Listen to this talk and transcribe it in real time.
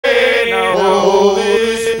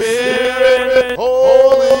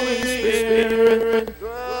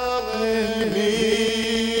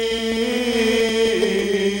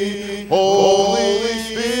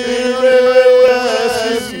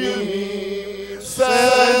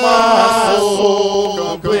my soul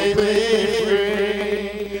completely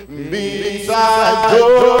free. Beside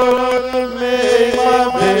Jordan, make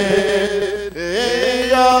my bed. In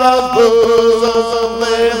your bosom,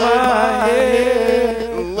 lay my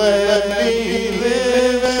head. Let me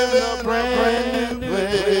live in a brand new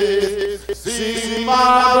place. See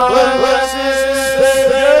my blessed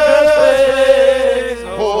Savior's face.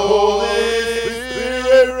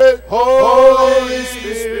 Holy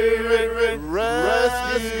Spirit,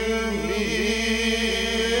 rescue me.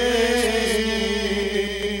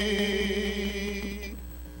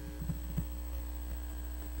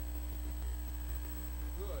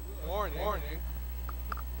 Good morning.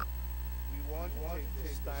 We want to take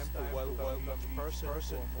this time to welcome each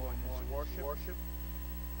person for worship.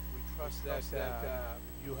 We trust that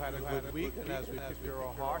you had a good week, and as we prepare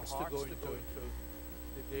our hearts to go into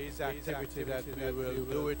today's activity, that we will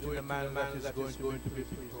do it in a manner that is going to be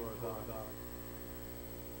pleasing to our God.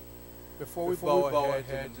 Before we bow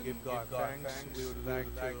ahead and give God thanks, we would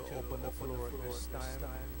like to open the floor at this time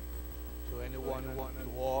to anyone, to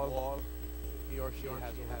all, if he or she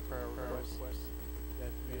has a prayer request,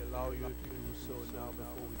 that we allow you to do so now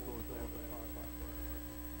before we go to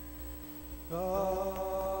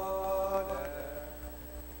God.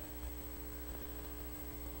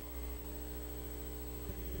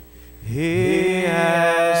 He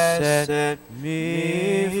has set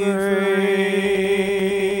me free.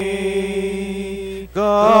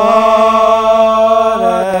 God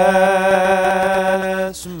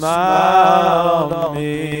has smiled on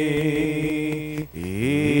me.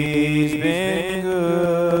 He's been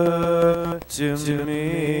good to me.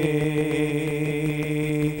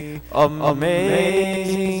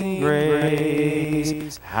 Amazing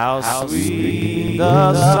grace, how sweet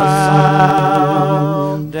the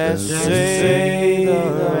sound that saved a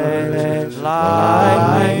wretch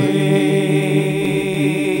like me.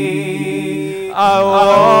 I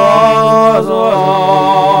was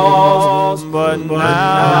lost, but now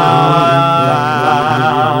I'm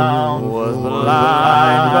found. Was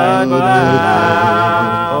blind, but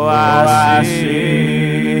now I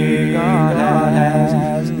see.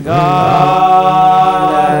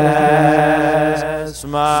 God has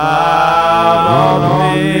smiled on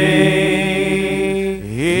me.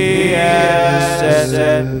 He has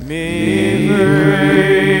set me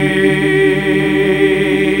free.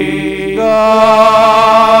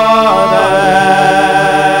 God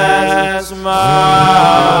has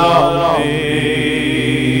smiled on me.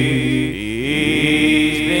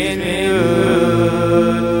 He's been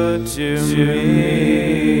good to me.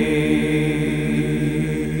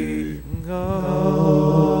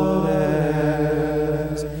 God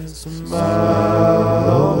has smiled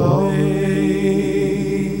on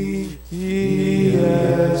me. He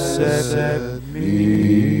has set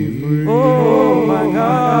me free. Oh my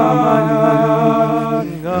God, my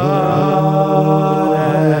God. God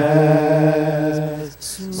has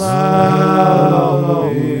smiled on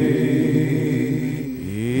me.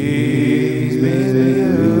 He's been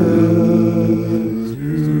good to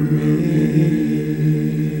me.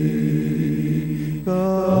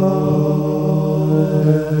 God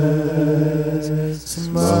has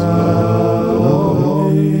smiled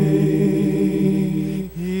on me.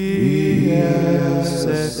 He has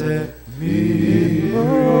set me free.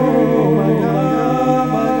 Oh my God,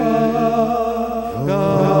 my God.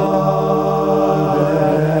 God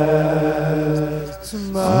has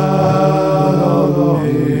smiled on me.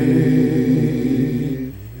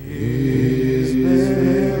 He's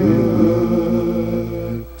been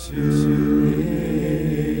good to me.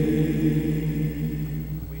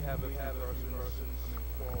 We have a person coming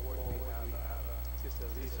forward. We have Sister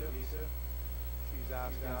Lisa. She's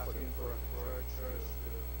asking for a church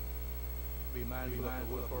to be mindful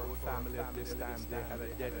of her family at this time. They had a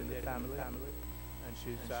death in the family, and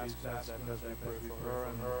she's asking us that as we pray for her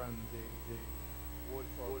and the wood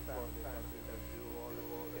for her family, that we can do all that we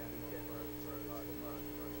can for her.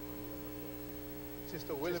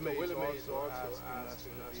 Sister William is also asking us to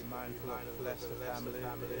be mindful of Lester family.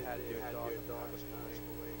 They had their daughter passed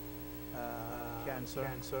away, cancer,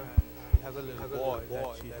 and she has a little boy that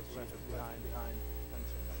she has left behind. And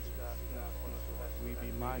she's asking us that we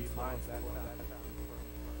be mindful of that family.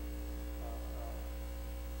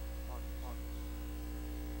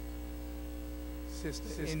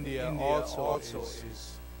 Sister India also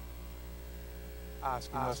is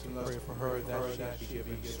asking us to pray for her that she be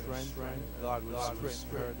given strength. God will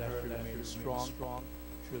strengthen her, that she remains strong.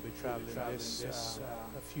 She'll be traveling this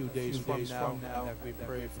a few days from now, that we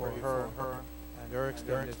pray for her and her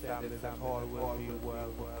extended family, that all will be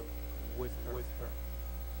well with her.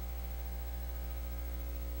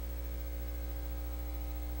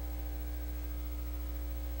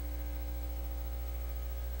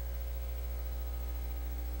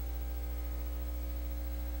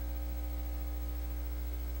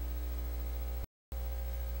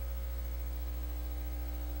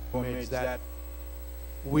 means that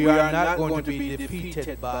we are not going to be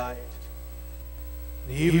defeated by it.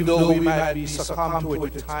 Even though we might be succumb to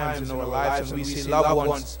it at times in our lives, and we see loved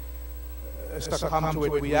ones succumb to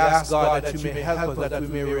it, we ask God that you may help us, that we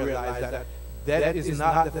may realize that that is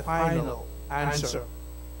not the final answer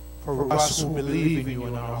for us who believe in you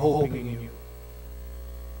and are hoping in you.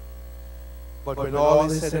 But when all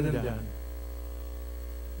is said and done,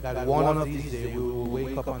 that one of these days we will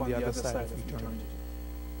wake up on the other side of eternity.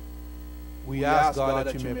 We ask God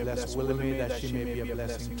that you may bless Willamie, that she may be a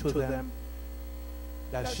blessing to them,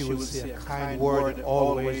 that she will say a kind word,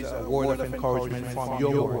 always a word of encouragement from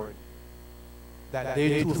your word, that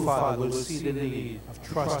they too, Father, will see the need of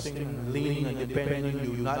trusting, leaning, and depending on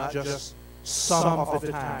you, not just some of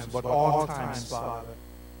the times, but all times, Father,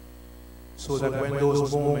 so that when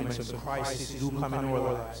those moments of crisis do come in our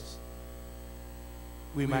lives,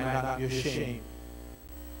 we might not be ashamed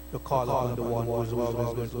to call on the one who is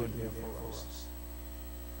always going to be there for us.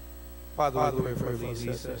 Father, we pray for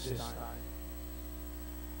Lisa this time,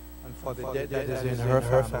 and for the dead that is in her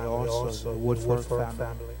family also, the Woodford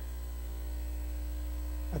family.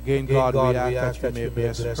 Again, God, we ask that you may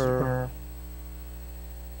bless her,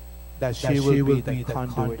 that she will be the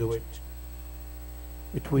conduit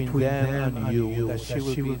between them and you, that she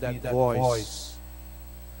will be that voice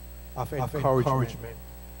of encouragement.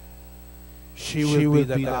 She will be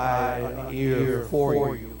that eye and ear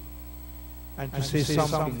for you, and to say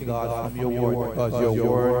something, God, from your word, because your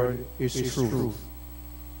word is truth.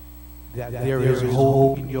 That there is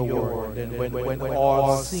hope in your word, and when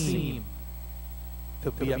all seem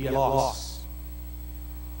to be at loss,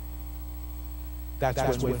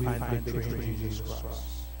 that's when we find victory in Jesus Christ.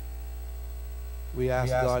 We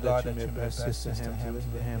ask God that you may bless Sister Hampton,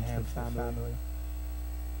 the Hampton family,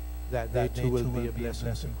 that they too will be a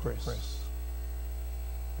blessing to Chris.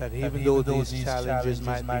 That even though these challenges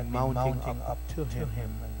might be mounting up to him,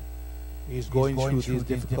 he's going through these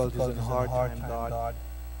difficulties and hard times, God,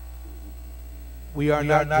 we are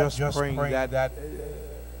not just praying that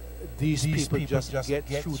these people just get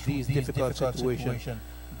through these difficult situations,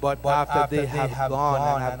 but after they have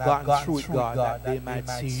gone and have gotten through it, God, that they might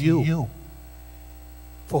see you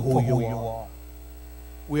for who you are.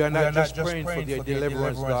 We are not just praying for their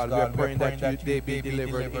deliverance, God. We are praying that they be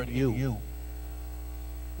delivered in you.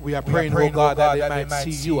 We are praying, oh God, that they might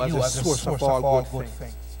see you as a source of all good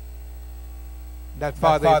things. That,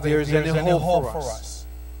 Father, if there is any hope for us,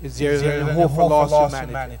 if there is any hope for lost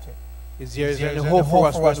humanity, if there is any hope for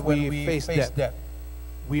us when we face death,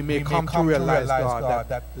 we may come to realize, God,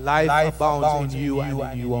 that life abounds in you and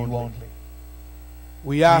in you only.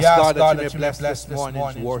 We ask, God, that you may bless this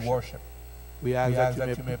morning's worship. We ask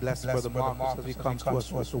that you may bless Brother Marcus as he comes to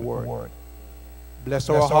us with the word. Bless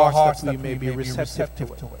our hearts that we may be receptive to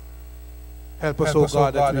it. Help us, O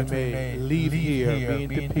God, that we may leave here being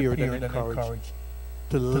prepared and encouraged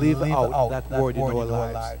to live out that word in our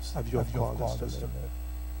lives as you have called us to live.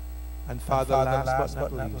 And Father, last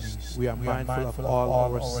but not least, we are mindful of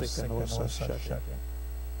all our sick and our such,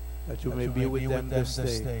 that you may be with them this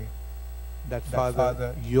day, that,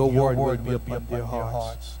 Father, your word will be upon their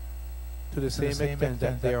hearts, to the same extent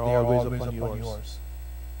that they are always upon yours,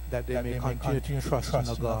 that they may continue to trust in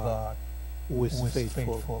a God who is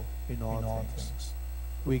faithful in all things.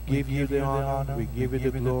 We give you the honor, we give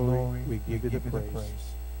you the glory, we give you the praise,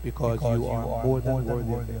 because you are more than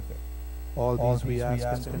worthy of it. All these we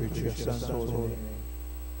ask and pray in your Son's holy name.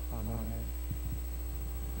 Amen.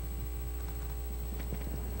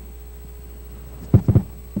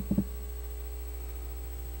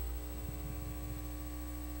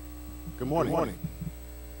 Good morning.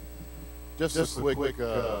 Just a quick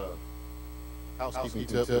housekeeping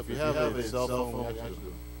tip. If you have a cell phone,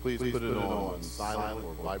 please put it on silent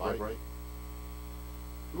or vibrate.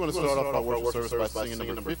 We're going to start off our worship service by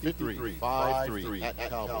singing number 53, 5-3 at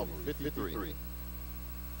Calvary. 53,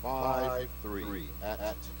 5-3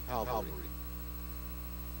 at Calvary.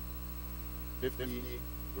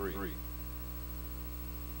 53.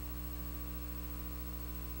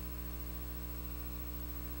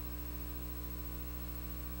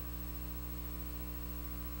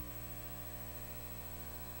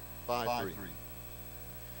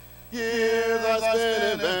 Years I spent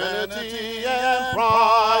in vanity and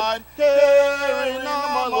pride, caring not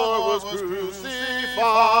my Lord was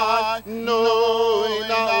crucified, knowing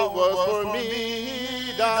that it was for me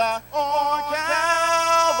he died on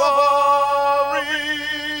Calvary.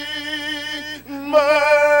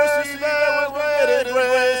 Mercy there was great and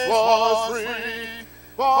grace was free,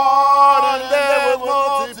 pardon there was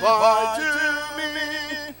multiplied to me.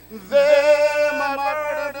 There my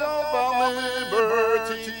burden of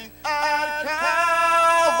liberty at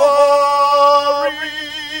Calvary.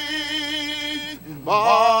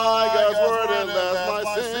 By God's word at last my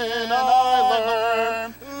sin I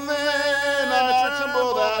learned. Then I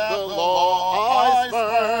trembled at the law I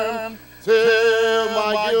spurned, till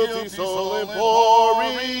my guilty soul implore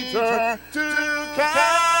return to Calvary.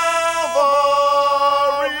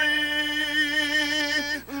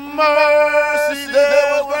 Mercy there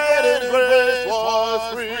was granted, grace was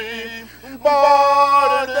free.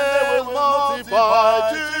 Pardon there was multiplied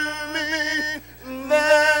to me.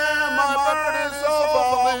 Then my burden so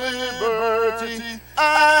for liberty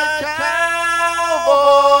at Calvary.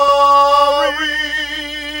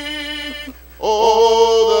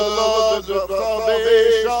 Oh, the love of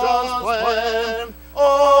salvation's plan.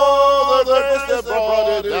 Oh, the grace that brought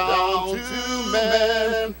it down to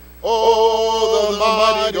men. Oh, the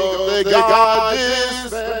mighty God that God did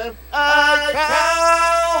send at Calvary.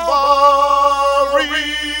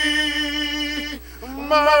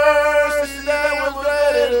 Mercy that was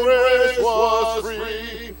granted, grace was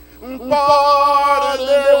free. Pardon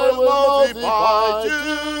there was multiplied to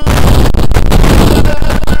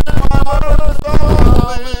my burdens of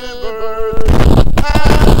liberty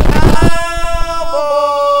at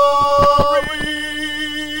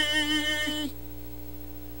Calvary.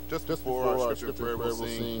 Just before our scripture prayer, we'll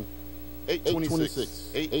sing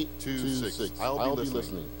 826. 826. I'll be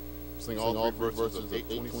listening. Sing all three verses of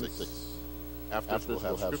 826. After we'll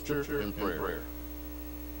have scripture and prayer.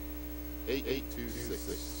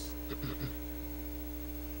 826.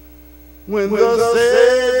 When the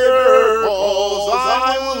Savior calls,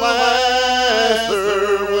 I will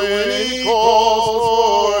answer. When He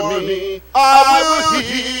calls for me, I will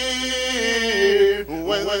hear.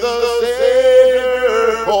 When the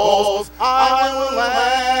Savior calls, I will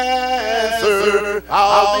answer.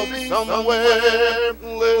 I'll be somewhere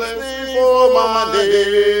listening for my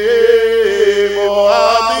name. Oh,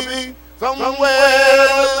 I'll be somewhere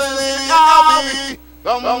listening. I'll be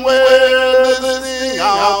somewhere listening.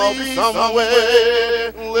 I'll be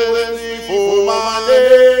somewhere listening for my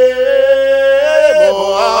name.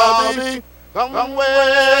 Oh, I'll be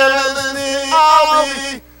somewhere listening. I'll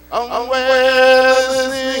be somewhere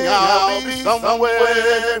listening. I'll be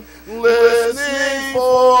somewhere listening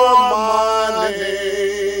for my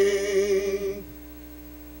name.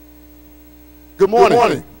 Good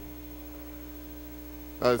morning.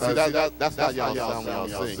 See, that's how y'all sound when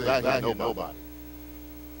y'all sing. I ain't nobody.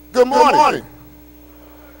 Good morning.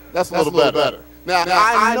 That's a little better. Now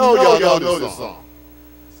I know y'all know this song.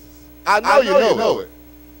 I know you know it.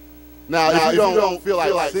 Now, if you don't feel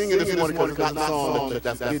like singing this morning because it's not a song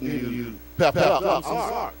that's getting you pep up, I'm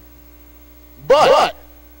sorry. But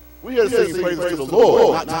we're here to sing praises to the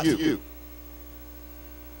Lord, not to you.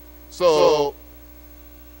 So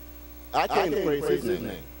I came to praise His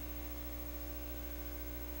name.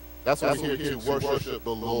 That's why we're here to worship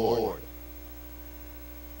the Lord.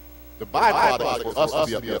 The byproduct is us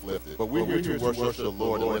to be uplifted, but we're here to worship the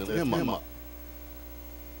Lord and lift Him up.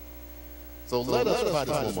 So let us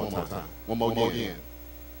try this one more time. One more again.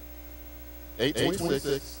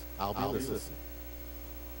 826, I'll be listening.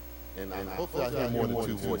 And hopefully I hear more than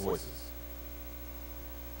two voices.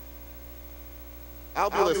 I'll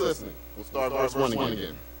be listening. We'll start verse 1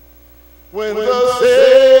 again. When the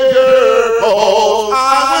Savior calls, I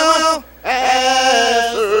will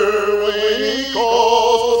answer. When He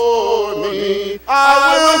calls for me, I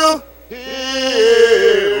will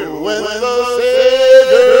hear. When the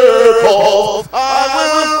Savior calls, I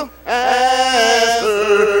will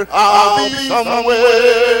answer. I'll be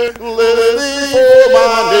somewhere listening for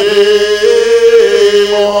my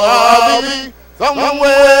name. Oh, I'll be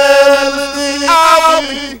somewhere listening. I'll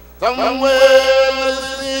be somewhere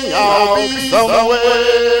listening. I'll be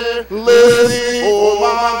somewhere listening for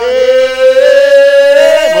my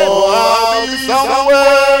name. Oh, I'll be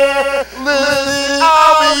somewhere listening.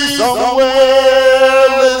 I'll be somewhere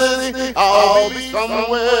listening. I'll be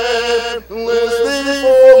somewhere listening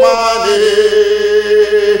for my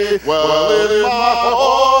name. Well, if my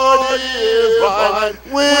heart is right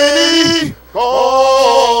when He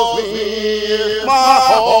calls me, if my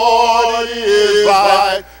heart is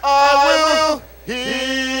right, I will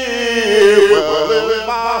hear. Well, if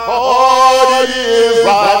my heart is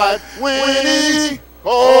right when He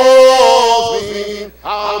calls me,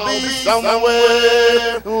 I'll be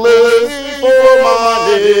somewhere listening for my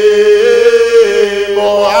name.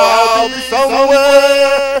 Oh, I'll be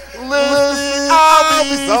somewhere listening. I'll be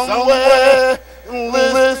somewhere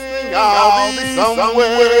listening. I'll be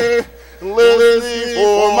somewhere listening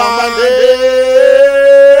for my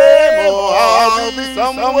name. Oh, I'll be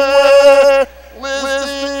somewhere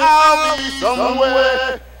listening. I'll be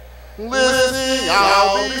somewhere listening,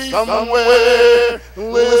 I'll be somewhere,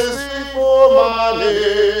 listening for my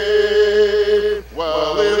name.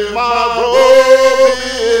 Well, if my robe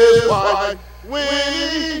is white, when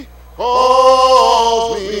he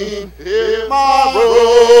calls me, if my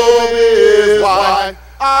robe is white,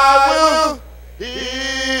 I will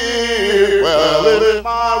hear. Well, if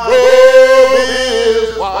my robe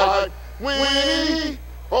is white, when he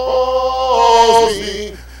calls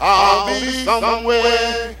me, I'll be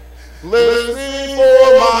somewhere, listening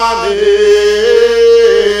for my name.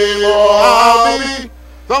 Oh, I'll be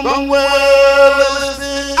somewhere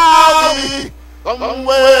listening. I'll be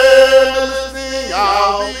somewhere listening.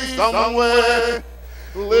 I'll be somewhere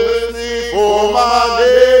listening for my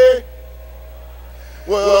name.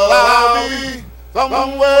 Well, I'll be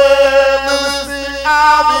somewhere listening.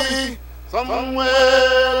 I'll be somewhere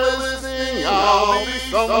listening. I'll be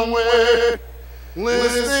somewhere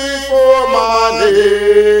listening for my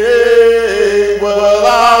name. Well,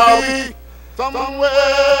 I'll be somewhere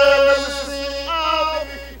listening. I'll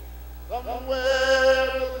be somewhere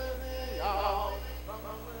listening. I'll be somewhere listening for my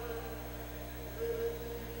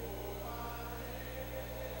name.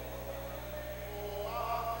 Oh,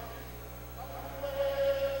 I'll be somewhere listening.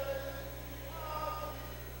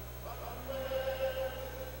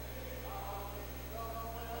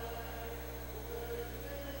 I'll be somewhere listening.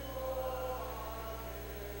 I'll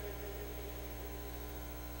be somewhere listening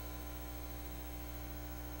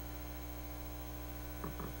for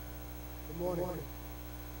Good morning.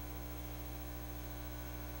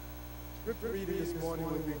 Scripture reading this morning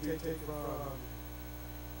will be taken from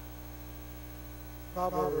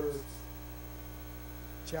Proverbs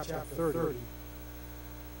chapter 30,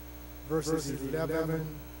 verses 11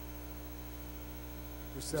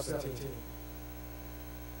 through 17.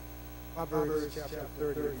 Proverbs chapter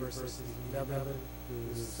 30, verses 11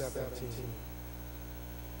 through 17.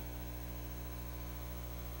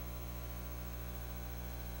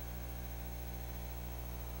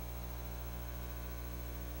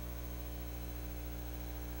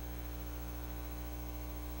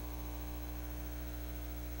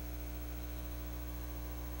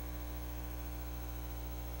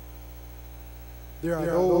 There are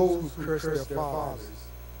those who curse their fathers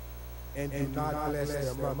and do not bless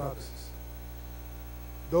their mothers.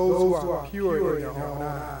 Those who are pure in their own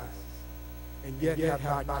eyes and yet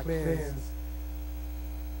have not cleansed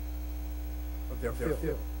of their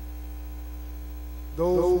filth.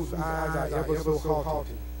 Those whose eyes are ever so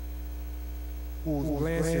haughty, whose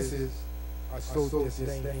glances are so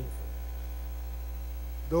disdainful.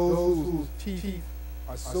 Those whose teeth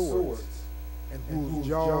are swords, and whose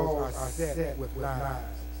jaws are set with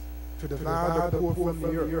knives, to devour the poor from the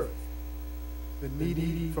earth, the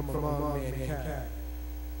needy from among mankind.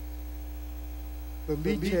 The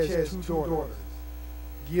leech has two daughters.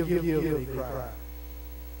 Give, they cry.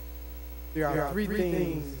 There are three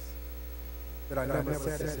things that are never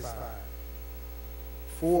satisfied,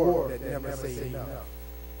 four that never say enough: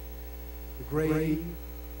 the grave,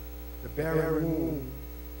 the barren womb,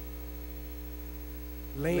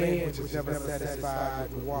 land which is never satisfied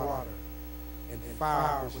with water, and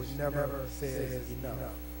fire which never says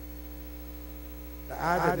enough. The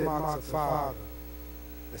eye that mocks a father,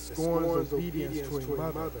 that scorns obedience to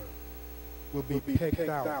a mother, will be pecked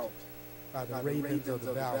out by the ravens of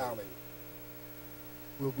the valley,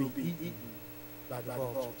 will be eaten by the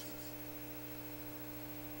vultures.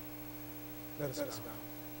 Let us bow.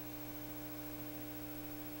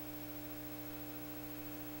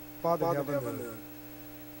 Father in heaven, the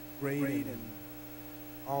great and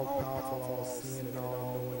all-powerful, all-seeing, and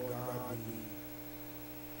all-knowing God, we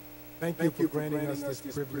thank you for granting us this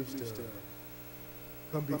privilege to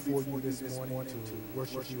come before you this morning to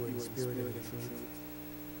worship you in spirit and in truth.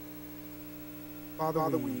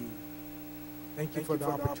 Father, we thank you for the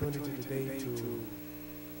opportunity today to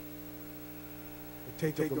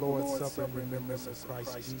take of the Lord's Supper in remembrance of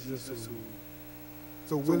Christ Jesus, who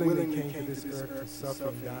so willingly came to this earth to suffer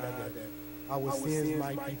and die that our sins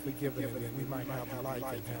might be forgiven and that we might have life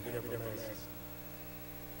and have it everlasting.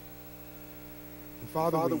 And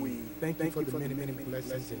Father, we thank you for the many, many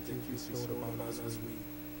blessings that you've bestowed upon us. We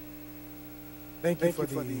thank you for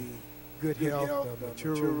the good health, the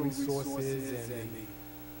material resources, and the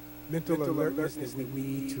mental alertness that we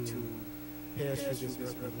need to pass through this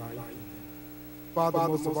earthly life. Father,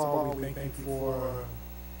 most of all, we thank you for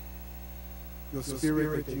your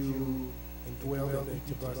spirit that you indwell in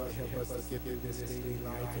each of us to help us to get through this daily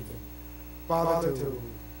life. And Father, to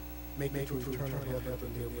make it to eternal heaven to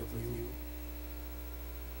live with you.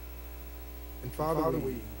 And Father,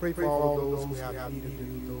 we pray for all those who have need of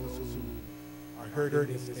you, those who are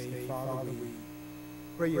hurting this day. Father, we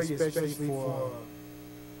Pray especially for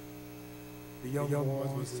the young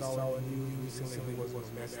boys we saw in the news recently who was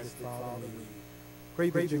molested, Father.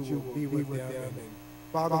 We pray that you will be with them. And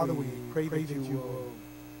Father, we pray that you will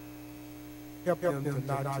help them to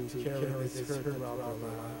not to carry this hurt throughout their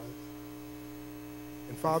lives.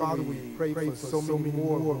 And Father, we pray for so many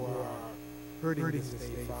more who are hurting this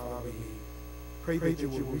day, Father. We pray that you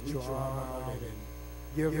will reach your arm out and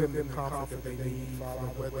give them the comfort that they need, Father,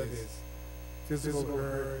 whether it's physical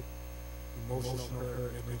hurt, emotional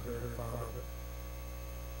hurt, mental hurt, Father.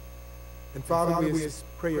 And Father, we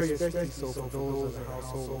pray especially so for those of the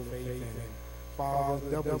household of faith, and Father,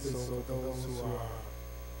 doubly so for those who are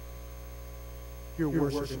here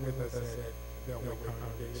worshiping with us at Beltwaycoc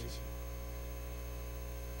congregation.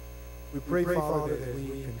 We pray, Father, that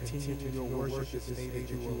we continue your worship this day, that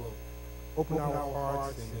you will open our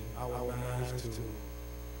hearts and our minds to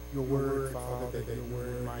your word, Father, that your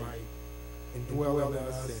word might indwell in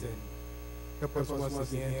us and help us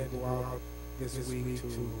once again to go out this week to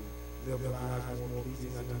live lives more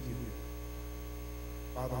pleasing unto you.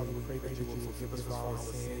 Father, we pray that you will forgive us for our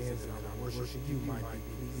sins and our worship you might be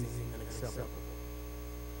pleasing and acceptable.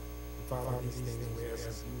 And Father, these things we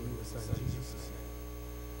ask you in the Son Jesus' name.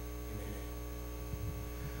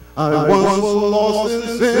 I once was lost in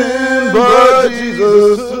sin, but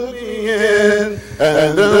Jesus took me in,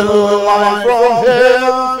 and then the light from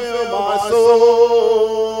heaven filled my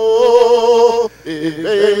soul. It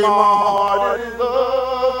made my heart in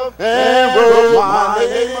love and wrote my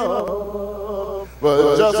name up.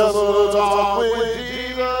 But just a little talk with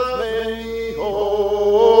Jesus made me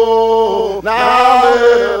whole. Now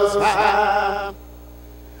let us have,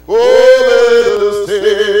 oh, let us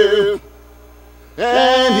tell.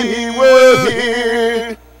 And he will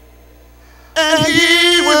hear, and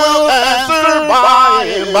he will answer by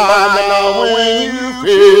and by. Now when you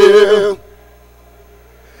feel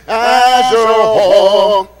as your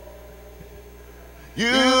home, you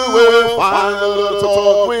will find a little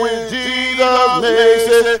talk when Jesus makes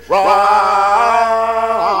it right.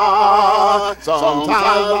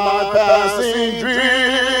 Sometimes my passing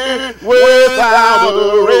dream without a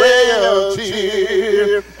ray of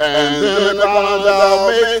cheer, and then the clouds that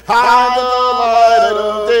may hide the light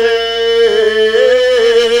of day.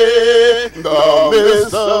 The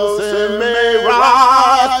mist of sin may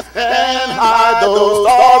rise and hide those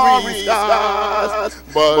starry skies,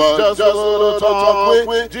 but just a little talk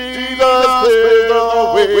with Jesus clears the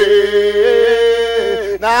way.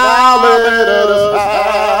 Now let us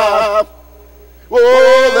have, oh,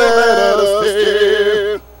 let us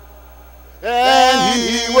hear, and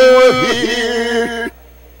he will hear,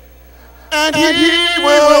 and he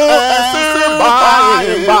will answer by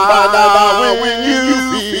and by. Now when you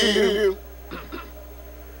feel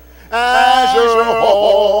as your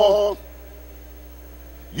home,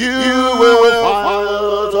 you will find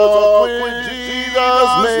a talk when Jesus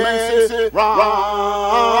makes it right.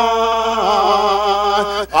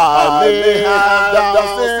 I may have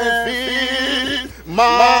doubts and fears, my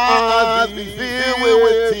eyes be filled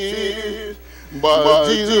with tears, but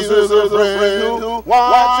Jesus is a friend who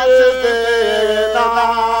watches day and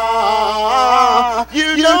night. You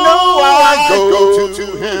know I go to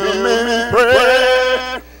him in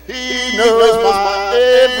prayer. He knows my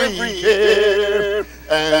every care.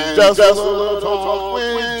 And just a little talk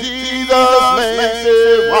when Jesus makes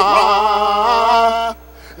it right.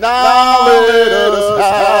 Now let us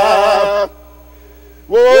have,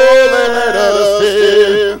 oh, let us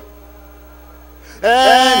hear,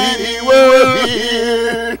 and he will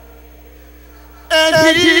hear, and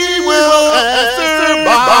he will answer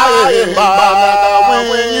by and by. Now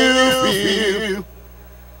when you feel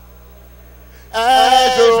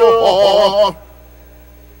as your heart,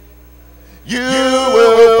 you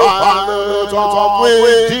will find the talk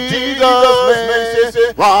when Jesus makes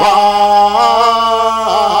it right.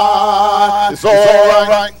 It's all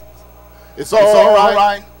right. It's all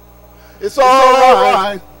right. It's all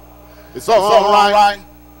right. It's all right.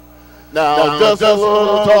 Now just a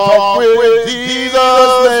little talk with Jesus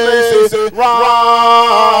makes it right.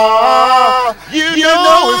 You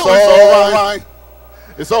know it's all right.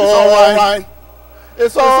 It's all right.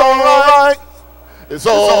 It's all right. It's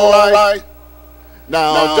all right.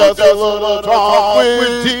 Now just a little talk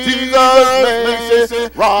with Jesus makes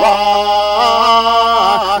it right.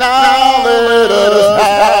 Now let us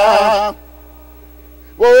have,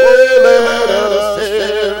 oh, let us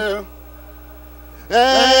hear,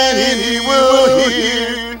 and he will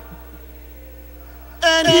hear,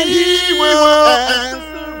 and he will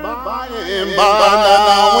answer by and by.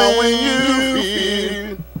 Now when you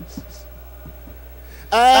feel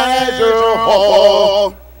as your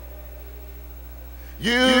home,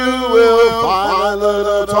 You will find a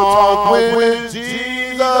little talk when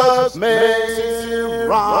Jesus makes it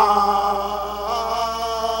right.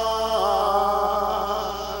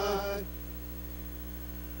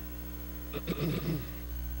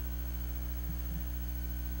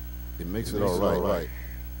 It makes it all right.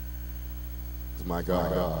 Because my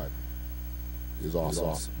God is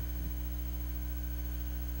awesome.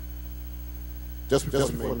 Just before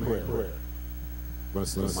the prayer, we're going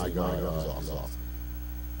to sing My God is awesome.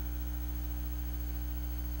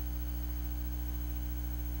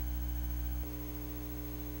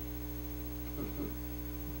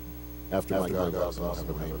 After my God is awesome,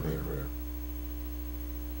 the main prayer.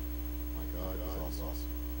 My God is awesome.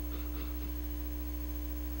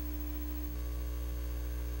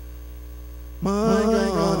 My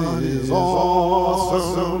God is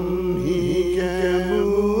awesome. He can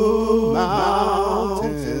move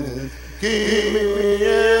mountains. Keep me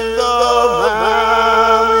in the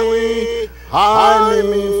valley. Hide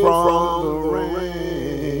me from the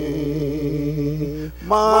rain.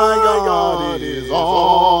 My God is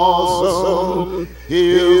awesome.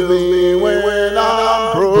 Heals me when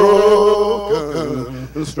I'm broken.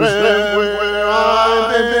 Strength where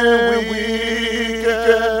I've been weak.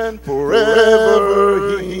 And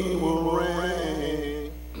forever He will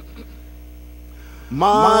reign.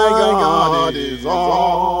 My God is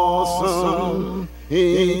awesome.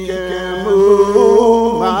 He can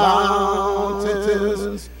move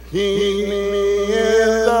mountains. Keep me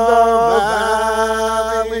in the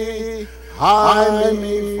valley. Hide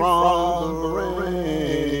me from the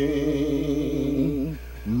rain.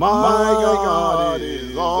 My God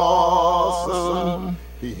is awesome.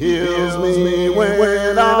 He heals me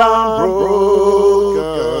when I'm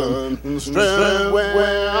broken. Strength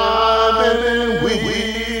when I'm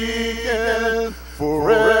weak. And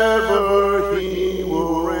forever He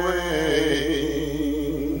will reign.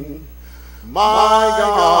 My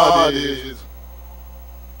God is.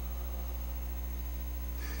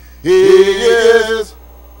 He is.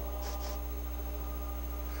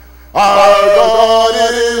 Our God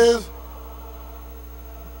is.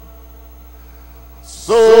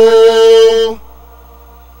 So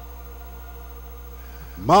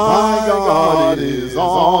my God is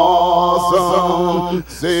awesome,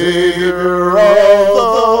 Savior of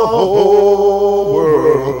the whole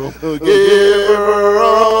world, the giver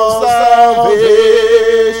of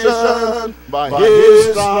salvation. By His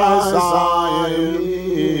stripes I am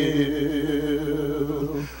healed.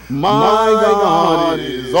 My God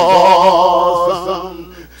is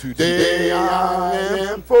awesome. Today I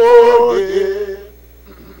am forgiven.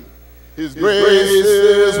 His grace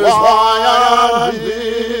is why I'm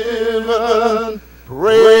living.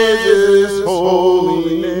 Praise His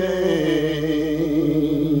holy name.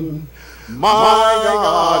 My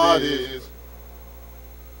God is.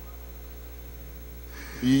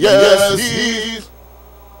 Yes, He's.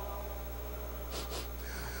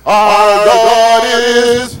 Our God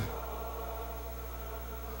is.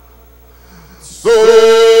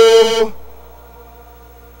 So.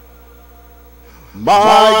 My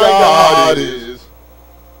God is.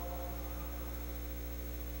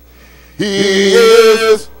 He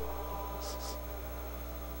is.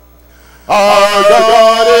 Our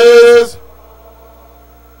God is.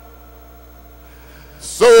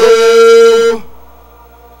 So.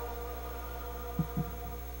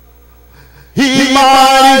 He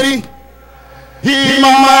mighty. He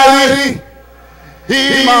mighty.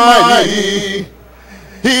 He mighty.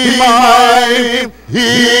 He mighty. He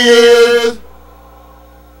is.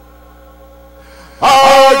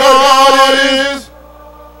 Our God is.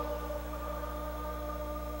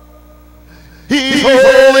 He's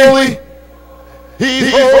holy.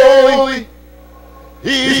 He's holy.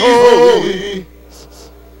 He's holy.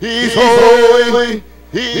 He's holy.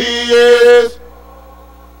 He is.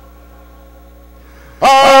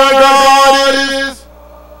 Our God is.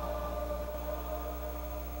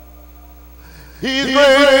 He's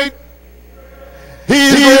great.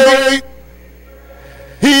 He's great.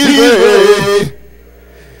 He's great.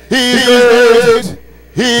 He's great.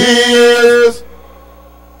 He is.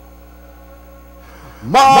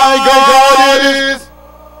 My God is.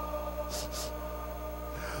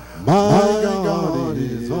 My God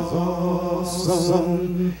is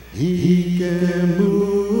awesome. He can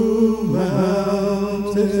move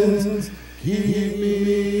mountains. Keep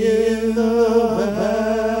me in the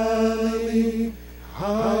valley.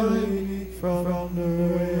 Hide me from the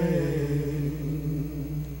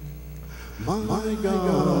rain. My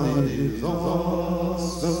God is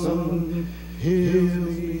awesome. Heals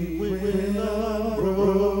me when I'm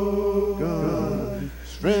broken.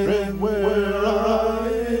 Strength where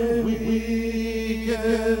I'm weak.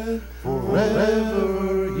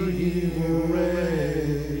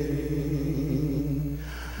 reign.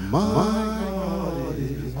 My God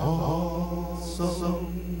is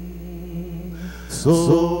awesome,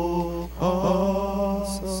 so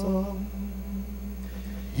awesome.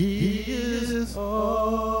 He is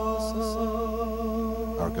awesome.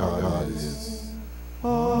 Our God is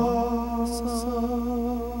awesome.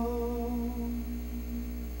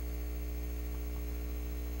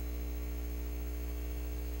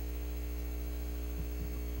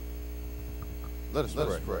 Let us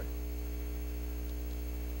pray.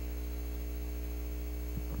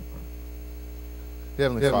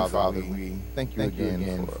 Heavenly Father, we thank you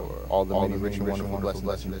again for all the many rich and wonderful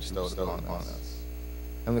blessings you bestowed upon us.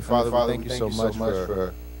 Heavenly Father, we thank you so much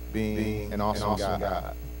for being an awesome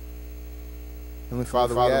God. Heavenly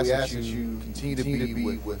Father, we ask that you continue to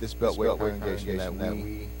be with this Beltwaycoc congregation, that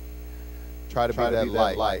we try to be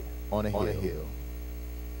that light on a hill.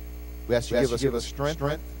 We ask you to give us strength,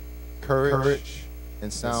 courage,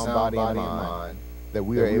 and sound body and mind, that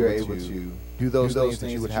we are able to do those things that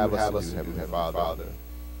you would have us to do, Heavenly Father.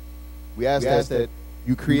 We ask that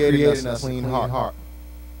you created us a clean heart,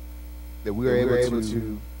 that we are able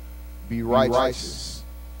to be righteous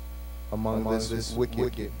among this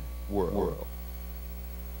wicked world.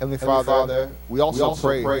 Heavenly Father, we also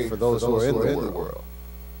pray for those who are in the world,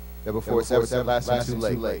 that before it's everlasting too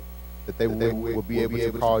late, that they will be able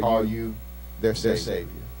to call you their Savior.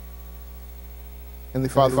 Heavenly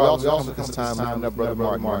Father, we also come at this time lifting up Brother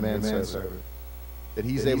Martin, our manservant, that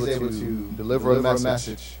he's able to deliver a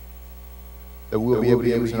message that we'll be able to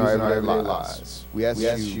use in our everyday lives. We ask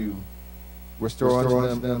you restore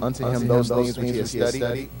unto him those things which he has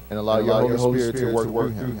studied, and allow your Holy Spirit to work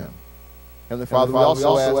through him. Heavenly Father, we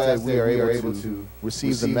also ask that we are able to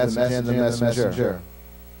receive the message and the messenger.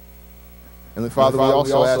 Heavenly Father, we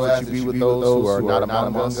also ask that you be with those who are not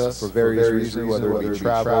among us for various reasons, whether it be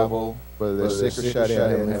travel, whether they're sick or shut in,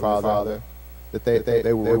 Heavenly Father, that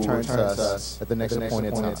they will return to us at the next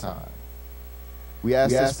appointed time. We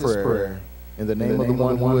ask this prayer in the name of the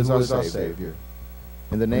one who is our Savior,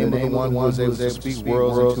 in the name of the one who is able to speak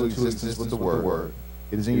worlds into existence with the Word.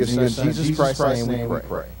 It is in your Son, Jesus Christ's name we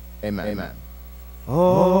pray. Amen.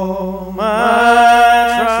 Oh, my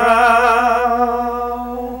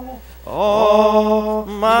trial, all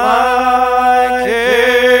my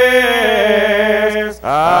cares,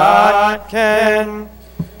 I can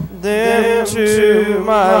them to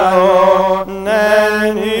my Lord,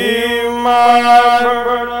 and He my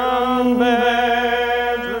burden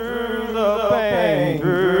bear through the pain,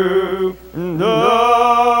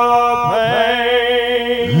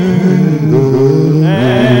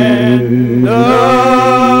 and the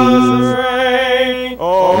strain.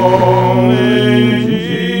 Only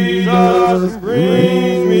Jesus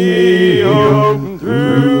brings me up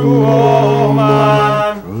through all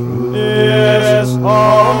my, yes,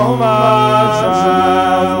 all my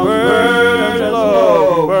trials, burdens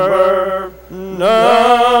low, burdens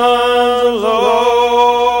low,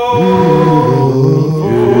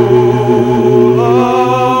 full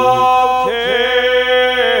of care,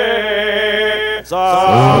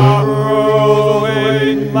 sorrow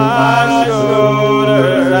weight my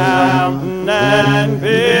shoulders down and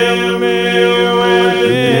fill me with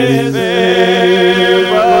despair,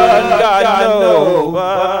 but God knows,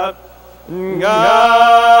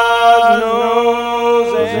 God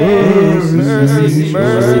knows,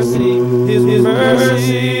 His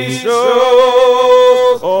mercy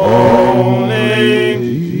shows. Only,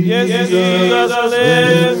 yes, Jesus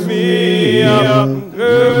lifts me up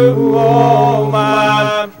through all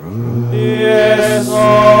my, yes,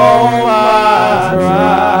 all my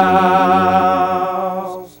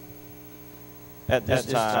trials. At this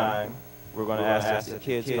time, we're going to ask that the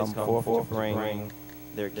kids come forth to bring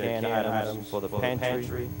their canned items for the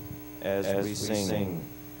pantry as we sing.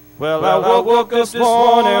 Well, I woke up this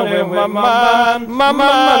morning with my mind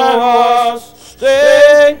was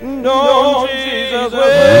staying on Jesus.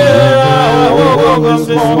 Well, I woke up this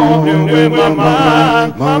morning with my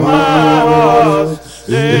mind was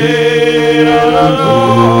staying on the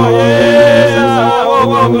Lord. Yes, I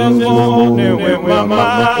woke up this morning with my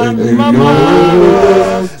mind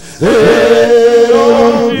was staying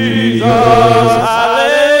on Jesus.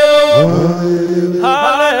 Hallelujah,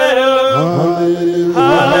 hallelujah,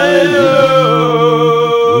 hallelujah.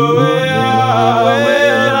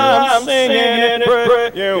 Well, I'm singing and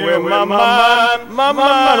praying with my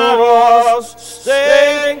mind was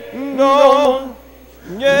staying on.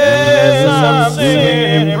 Yes, I'm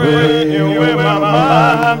singing and praying with my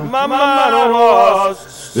mind was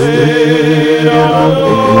staying on.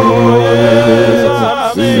 Yes,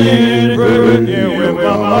 I'm singing and praying with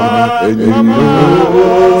my mind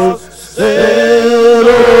was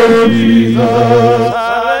Jesus.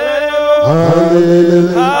 Hallelujah.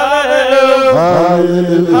 Hallelujah.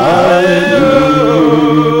 Hallelujah.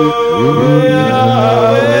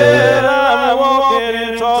 I'm walking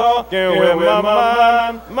and talking with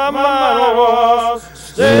my mind was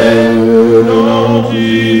stayed on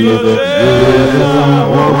Jesus. I'm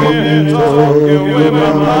walking and talking with my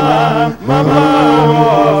mind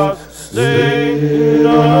was stayed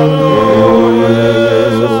on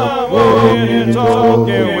Jesus. I'm walking and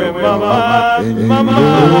talking with my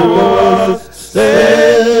mind was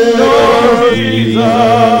stayed on Jesus.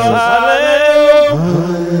 Hallelujah.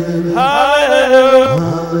 Hallelujah.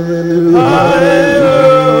 Hallelujah.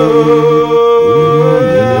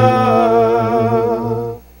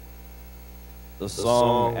 The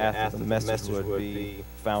song after the message would be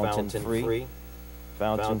Fountain Free.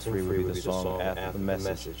 Fountain Free would be the song after the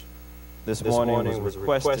message. This morning was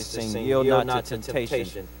requested to sing Yield Not to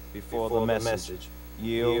Temptation before the message.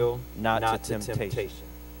 Yield Not to Temptation.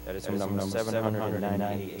 That is number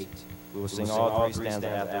 798. We will sing all three stanzas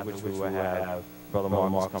after which we will have Brother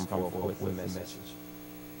Mark come forward with the message.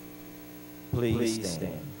 Please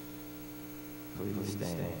stand. Please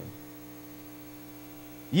stand.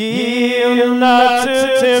 Yield not to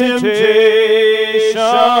temptation,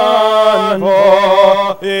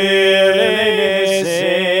 for in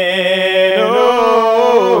sin,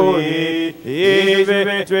 oh, His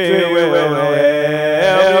victory will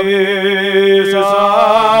help you.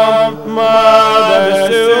 Some mothers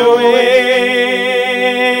to win,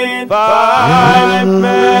 fight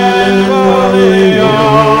manfully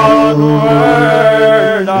onward,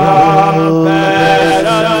 all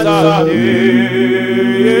passions of you.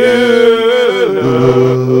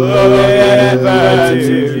 Look ever to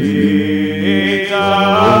Jesus,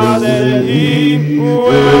 and He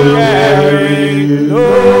will carry you.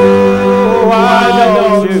 Oh, I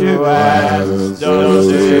don't you ask, don't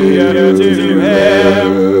you to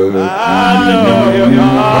Him. I know He'll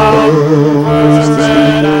come first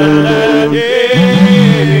and you,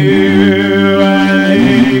 and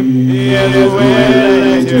He is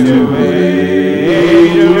willing to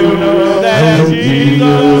wait. You know that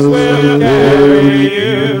Jesus will carry you.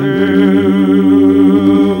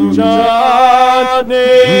 Just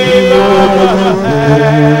need a hand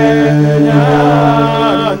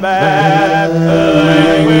back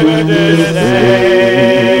with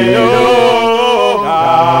disdain. Oh,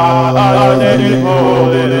 God, let it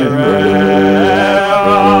hold it reverence.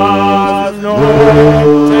 No,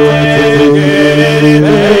 take it in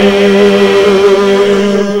vain.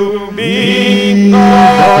 Be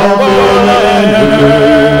humble and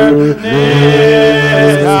earnest,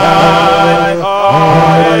 kind-hearted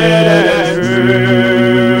and true.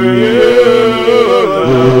 You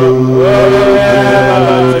look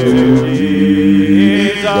forever to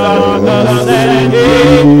Jesus, and He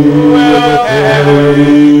will carry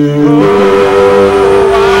you.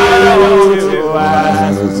 Why don't you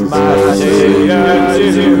ask my Savior to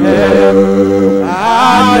Him? I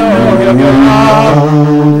know He'll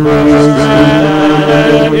come first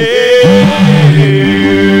and you,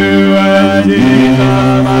 and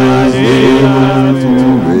Jesus, my Jesus, to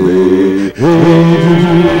me.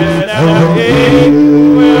 And He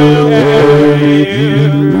will carry you.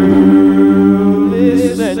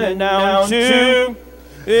 Listen now to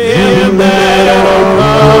Him that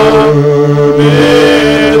overcome, be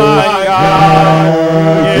like God,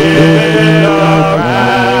 given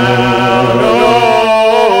around,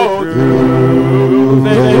 oh, prove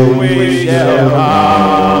that we shall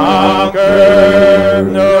conquer,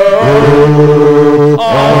 no,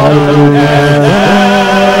 on and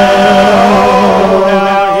now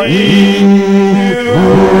He who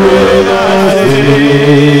is our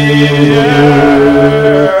Savior,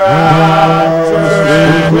 our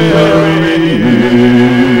strength will renew.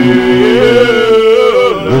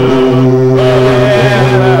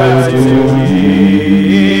 Forever to Jesus,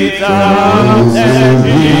 and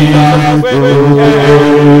Jesus will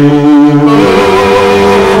carry you.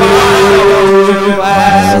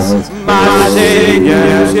 Ask my Savior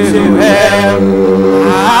to Him.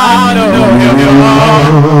 I know He'll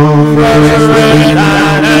come first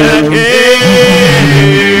and King.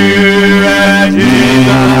 And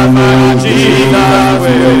Jesus, my Jesus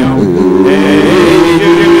will aid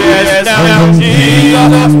you. Yes, now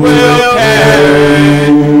Jesus will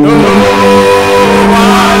carry. No,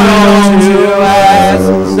 why don't you ask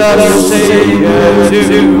the Savior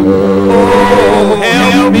to? Oh,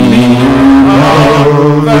 help me.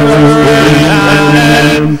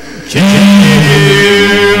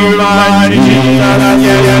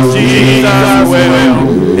 Yes, Jesus will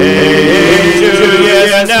aid you.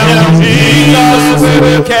 Yes, now Jesus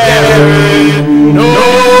will carry. No.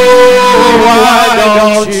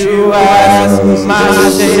 don't you ask my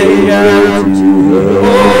Savior to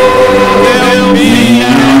help me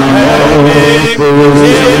now,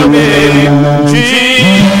 help me,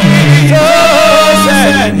 Jesus,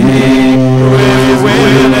 and He will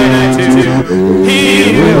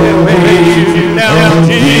raise you now.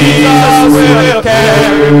 Jesus will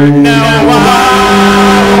carry now.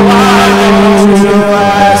 Why don't you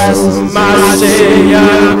ask my Savior,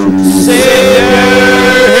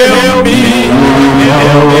 help me,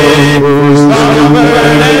 comfort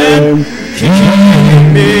and keep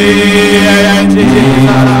me, and Jesus,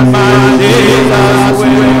 my Jesus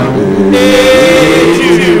will need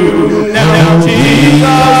you now.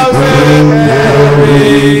 Jesus will carry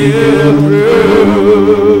you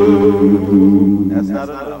through. That's not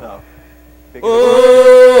enough.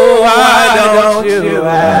 Oh, why don't you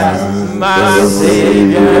ask my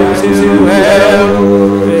Savior to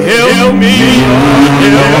help me,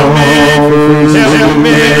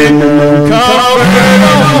 comfort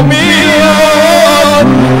on me, oh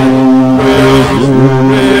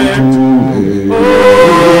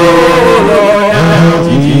Lord, now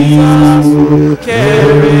Jesus will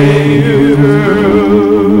carry you through.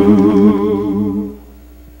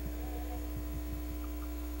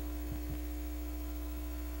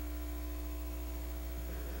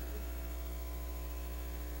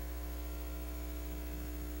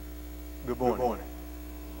 Good morning.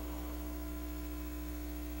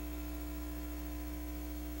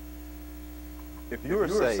 If you are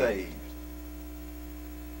saved,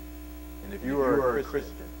 and if you are a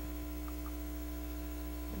Christian,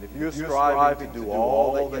 and if you're striving to do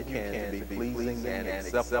all that you can to be pleasing and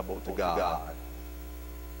acceptable to God,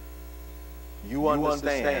 you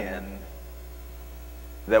understand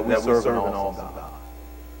that we serve an awesome God.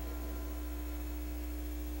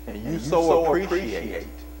 And you so appreciate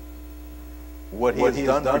what He has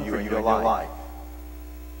done for you in your life,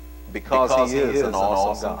 because He is an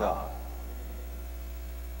awesome God.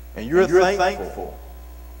 And you're thankful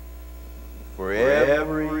for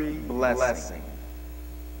every blessing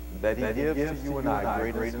that He gives to you and I,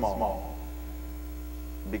 great and small,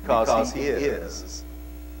 because He is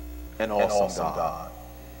an awesome God.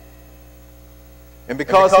 And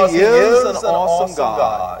because He is an awesome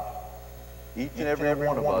God, each and every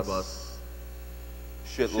one of us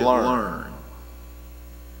should learn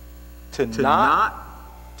to not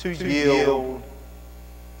to yield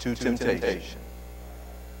to temptation.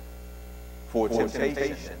 For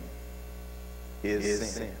temptation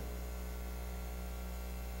is sin.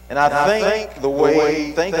 And I thank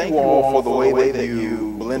you all for the way that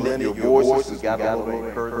you blended your voices. We got a little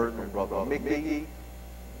encouragement from Brother Mickey.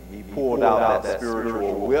 He pulled out that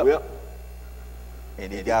spiritual whip,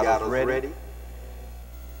 and he got us ready.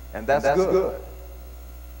 And that's good.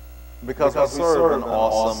 Because we serve an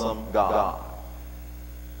awesome God.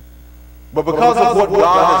 But because of what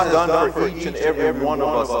God has done for each and every one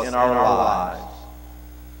of us in our lives,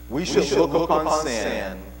 we should look upon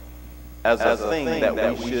sin as a thing that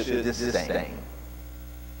we should disdain.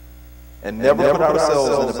 And never put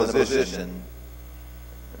ourselves in a position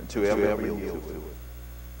to ever yield to it.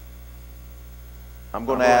 I'm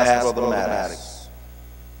going to ask Brother Maddox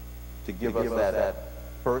to give us that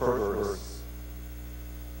first verse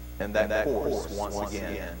and that chorus once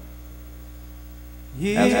again. As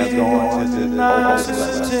we go on to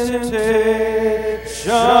the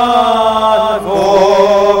temptation,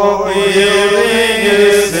 for healing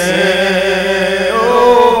is sin.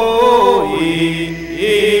 Oh,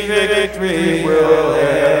 ye victory will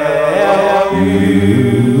help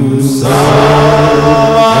you. Some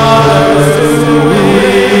others to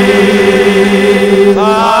believe. I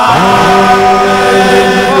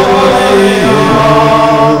am holding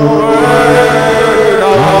on word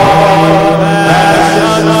of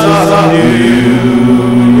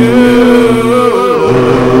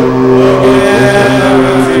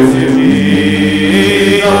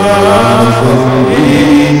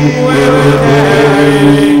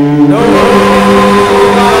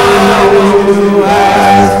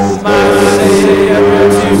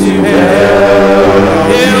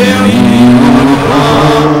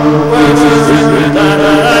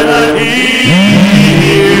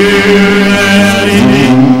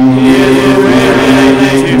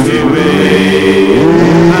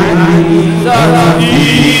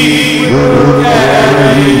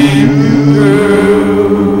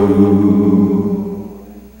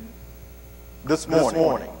this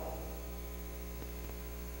morning,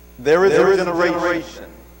 there is a generation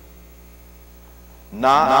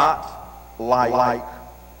not like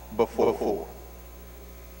before.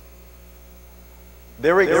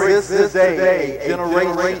 There exists today a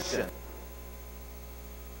generation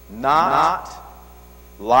not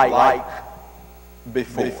like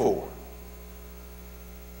before.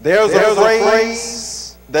 There's a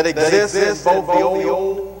phrase that exists in both the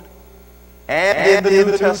Old and in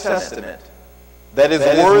the New Testament that is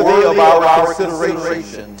worthy of our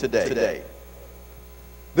consideration today.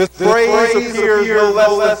 This phrase appears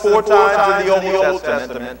no less than 4 times in the Old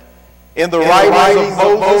Testament, in the writings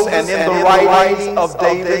of Moses and in the writings of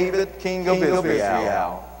David, king of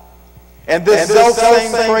Israel. And this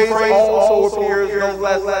self-same phrase also appears no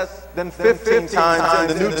less than 15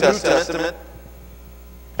 times in the New Testament.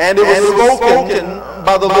 And it was spoken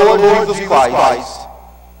by the Lord Jesus Christ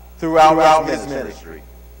throughout his ministry.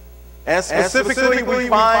 And specifically we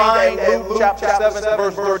find in Luke chapter 7,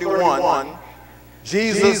 verse 31,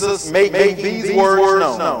 Jesus making these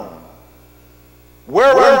words known.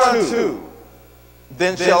 Whereunto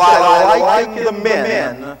then shall I liken the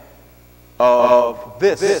men of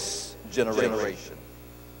this generation?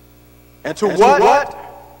 And to what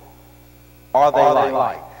are they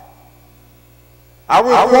like? I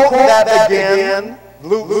will quote that again,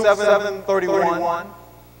 Luke 7:31.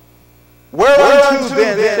 Whereunto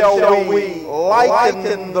then shall we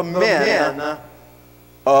liken the men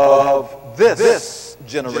of this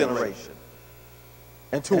generation?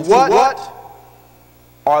 And to what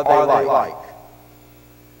are they like?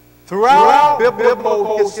 Throughout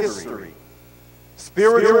biblical history,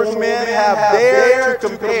 spiritual men have dared to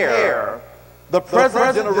compare the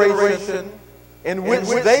present generation in which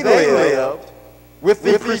they lived with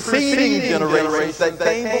the preceding generations that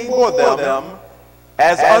came before them,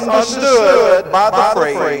 as understood by the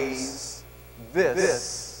phrase,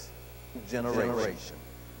 this generation.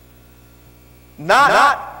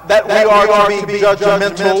 Not that we are to be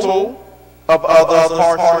judgmental of others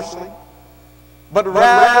harshly, but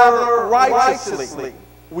rather righteously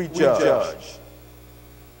we judge.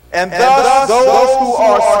 And thus those who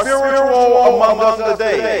are spiritual among us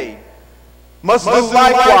today must do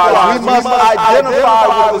likewise. We must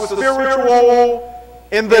identify with the spiritual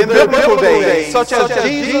in the biblical days, such as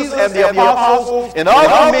Jesus and the apostles and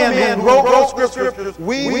other men who wrote scriptures.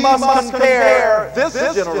 We must compare this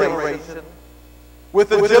generation with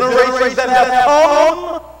the generations that have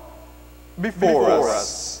come before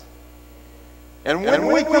us. And when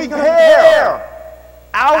we compare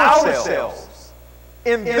ourselves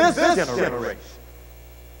in this generation,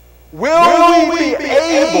 will we be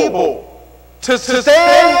able to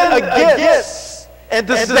stand against and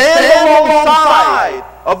to stand alongside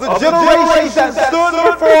of the generations that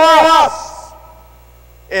stood before us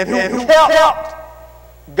and who kept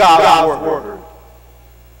God's word?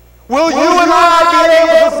 Will you and I be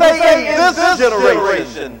able to say in this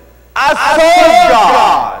generation, I serve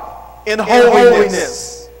God in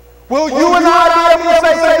holiness? Will you and I be able to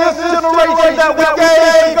say in this generation that we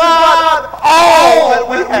gave God all that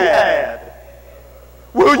we had?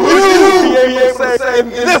 Will you be able to say in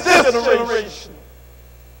this generation,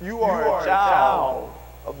 you are a child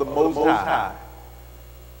of the Most High?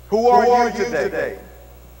 Who are you today?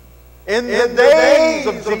 In the days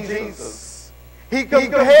of Jesus, he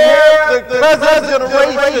compared the present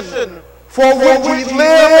generation for which we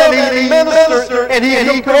live, and he ministered, and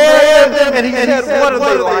he compared them, and he said, what are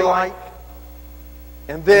they like?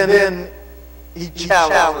 And then he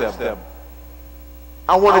challenged them.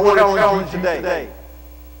 I want to challenge you today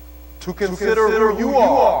to consider who you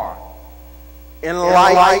are in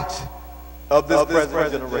light of this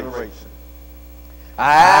present generation.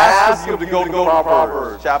 I ask you to go to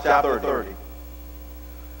Proverbs chapter 30.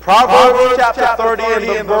 Proverbs chapter 30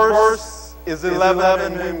 and the verse is 11,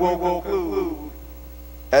 and we will conclude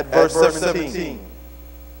at verse 17.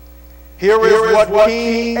 Here is what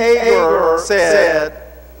King Agur said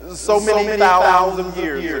so many thousand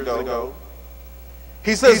years ago.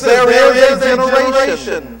 He says, there is a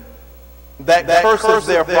generation that curses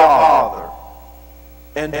their father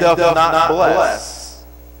and doth not bless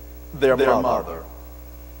their mother.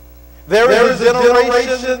 There is a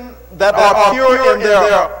generation that are pure in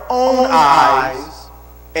their own eyes,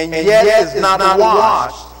 and yet is not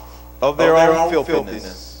washed of their own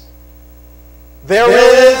filthiness. There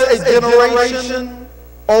is a generation,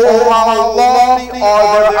 oh how lofty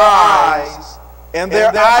are their eyes, and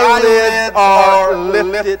their eyelids are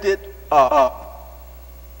lifted up.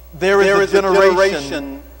 There is a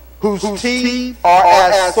generation whose teeth are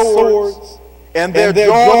as swords, and their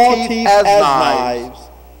jaw teeth as knives,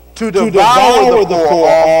 to devour the poor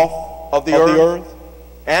off of the earth,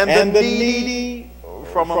 and the needy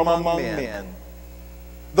from among men.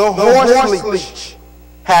 The horse leech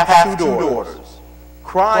hath 2 daughters,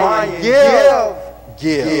 crying, give.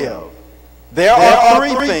 There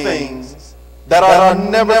are 3 things that are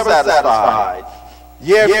never satisfied,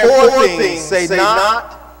 Yet four things say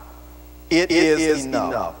not, it is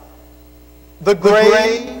enough. The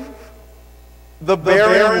grave, the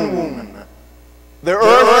barren womb, the earth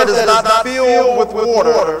that is not filled with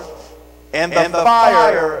water, and the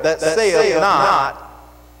fire that saith not,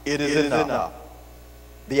 it is enough.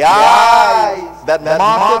 The eyes that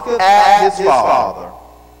mocketh at his father,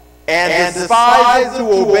 and despises to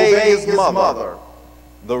obey his mother,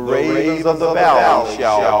 the ravens of the valley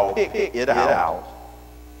shall pick it out,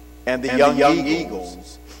 and the young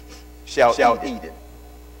eagles shall eat it.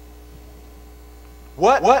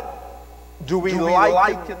 What do we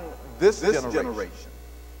liken this generation,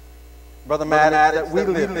 Brother Matt, that we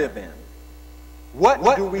live in?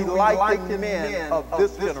 What do we liken men of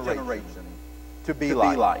this generation to be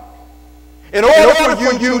like? In order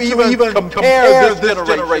for you to even compare this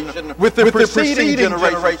generation with the preceding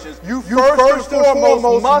generations, you first and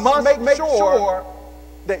foremost must make sure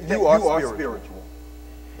that you are spiritual.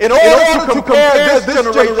 In order to compare this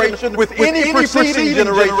generation with any preceding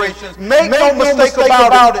generations, make no mistake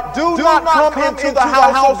about it. Do not come into the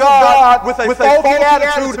house of God with a faulty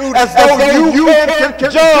attitude as though you can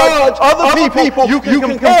judge other people. You can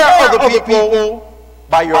compare other people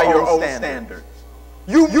by your own standards.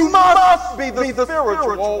 You must be the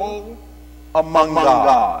spiritual among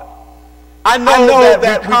God. I know that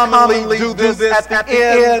we commonly do this at the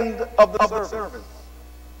end of the service.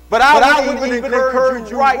 But I would even encourage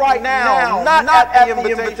you right now, not at the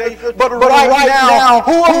invitation, but right now,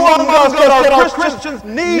 who among us that are Christians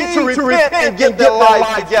need to repent and get their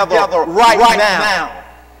lives together right now,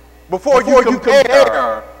 before you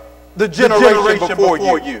compare the generation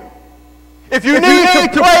before you. If you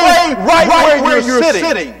need to pray right where you're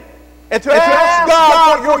sitting, and to ask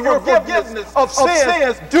God for your forgiveness of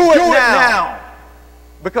sins, do it now.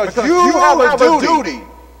 Because you have a duty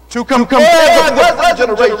to compare the present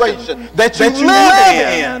generation that you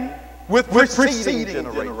live in with preceding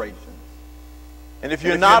generations. And if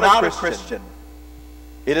you're not a Christian,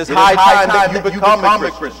 it is high time that you become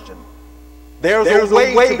a Christian. There's a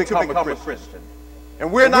way to become a Christian.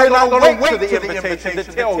 And we're not going to wait to the invitation to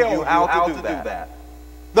tell you how to do that.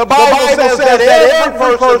 The Bible says that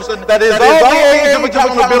every person that is of the age of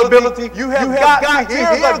accountability, you have got to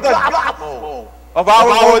hear the gospel of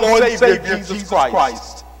our Lord and Savior Jesus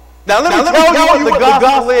Christ. Now let me tell you what the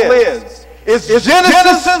gospel is. It's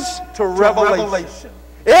Genesis to Revelation.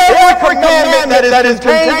 Every commandment that is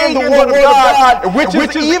contained in the Word of God, which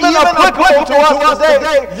is even applicable to us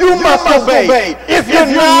today, you must obey. If you're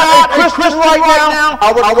not a Christian right now,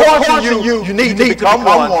 I would caution you need to become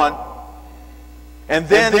one. And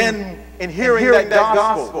then in hearing that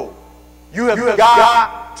gospel, you have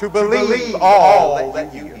got to believe all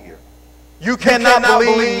that you hear. You cannot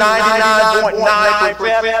believe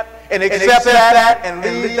 99.9% and accept that and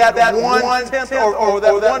leave that 1/10 or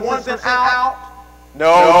that 1% out.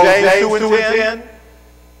 No, James 2 and 10.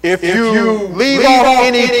 If you leave off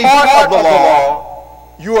any part of the law,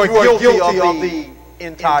 you are guilty of the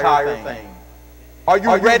entire thing. Are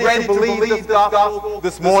you ready to believe this gospel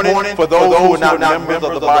this morning for those who are not members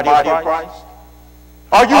of the body of Christ?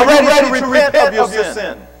 Are you ready to repent of your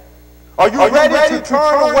sin? Are you ready to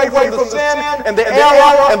turn away from the sin and the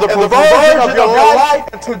error and the perversion of your life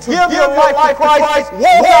and to give your life to Christ?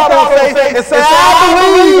 Walk out on faith and say, I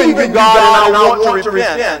believe in you, God, and I want to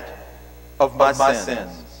repent of my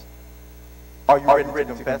sins. Are you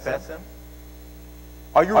ready to confess Him?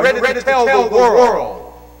 Are you ready to tell the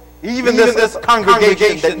world, even this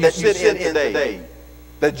congregation that you sit in today,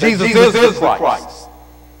 that Jesus is the Christ?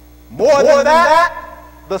 More than that,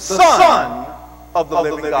 the Son of the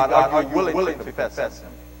living God, are you willing to confess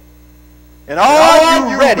Him? And are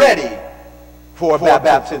you ready for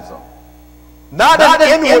baptism? Not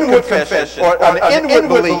an inward confession or an inward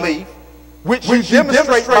belief, which you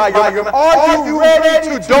demonstrate by your mouth. Are you ready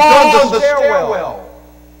to don the stairwell,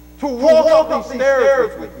 to walk up these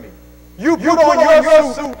stairs with me? You put on your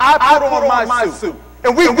suit, I put on my suit.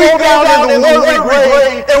 And we go down in the worldly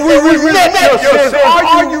grave and we remit your sins.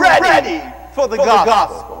 Are you ready for the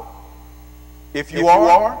gospel? If you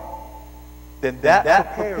are, then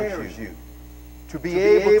that prepares you to be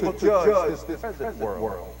able to judge this present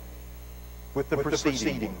world with the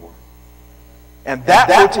preceding world. And that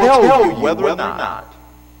will tell you whether or not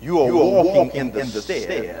you are walking in the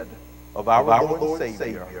stead of our Lord and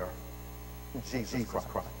Savior, Jesus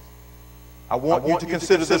Christ. I want you to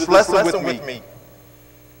consider this lesson with me.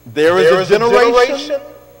 There is a generation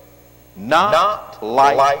not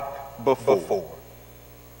like before.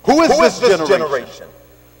 Who is this generation?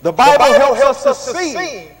 The Bible helps us to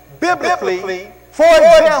see biblically 4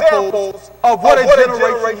 examples of what a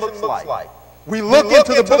generation looks like. We look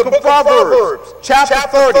into the book of Proverbs, chapter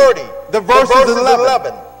 30, the verses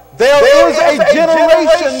 11. There is a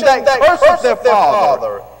generation that curses their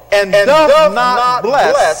father and does not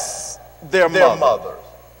bless their mother.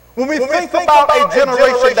 When we think about a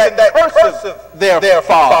generation that curses their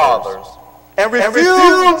fathers and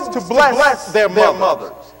refuse to bless their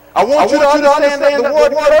mothers, I want you to understand that the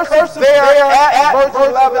word curses there at verse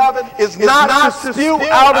 11 is not to spew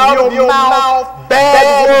out of your mouth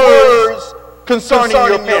bad words concerning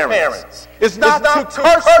your parents. It's not to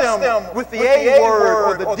curse them with the A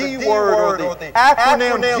word or the D word or the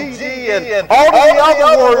acronym GD and all the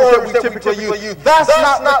other words that we typically use. That's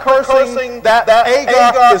not the cursing that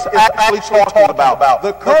Agag is actually talking about.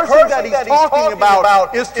 The cursing that he's talking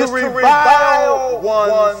about is to revile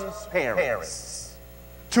one's parents.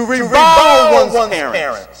 To revile one's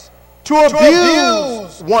parents. To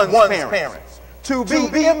abuse one's parents. To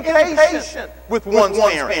be impatient with one's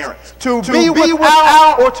parents. To be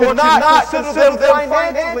without or to not consider them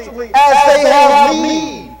financially as they have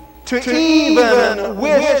need. To even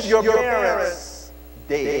wish your parents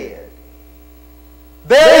dead.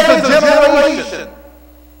 There is a generation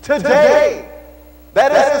today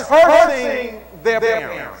that is cursing their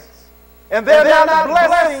parents. And they're not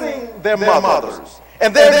blessing their mothers.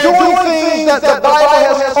 And they're doing things that the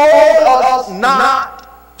Bible has told us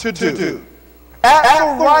not to do.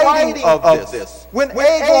 At the writing of this, when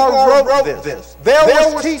Agag wrote this, there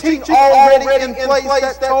was teaching already in place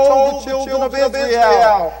that told the children of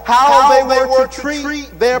Israel how they were to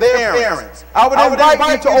treat their parents. I would invite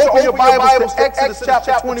you to open your Bibles to Exodus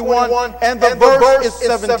chapter 21, and the verse is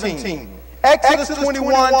 17. Exodus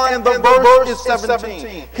 21 and the verse is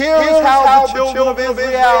 17. Here is how the children of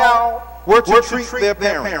Israel were to treat their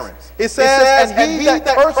parents. It says, and he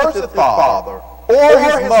that curseth his father or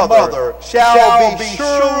his mother shall be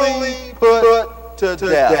surely put to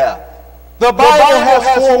death. The Bible has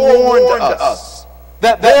forewarned us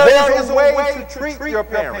that there is a way to treat your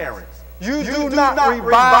parents. You do not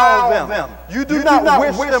revile them. You do not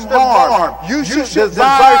wish them harm. You should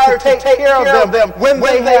desire to take care of them when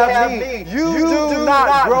they have need. You do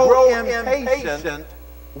not grow impatient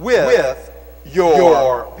with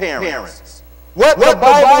your parents. What the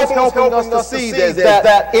Bible is helping us to see is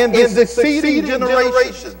that in the succeeding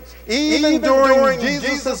generations, even during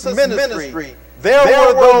Jesus' ministry, there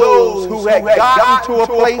were those who had gotten to a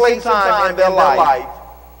place in time in their life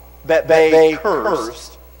that they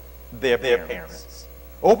cursed their parents.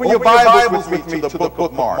 Open your Bibles with me to the book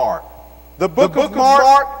of Mark. The book of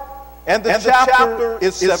Mark and the chapter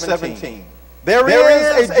is 17. There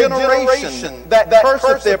is a generation that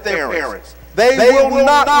curses their parents. They will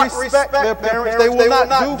not respect their parents. They will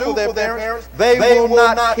not do for their parents. They will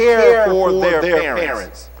not care for their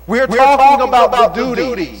parents. We're talking about the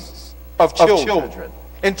duties of children.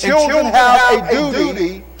 And children have a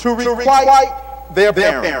duty to requite their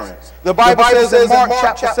parents. The Bible says in Mark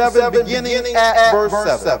chapter 7, beginning at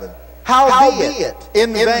verse 7, howbeit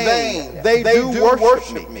in vain they do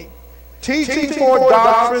worship me, teaching for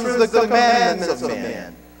doctrines the commandments of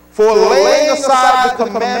men. For laying aside the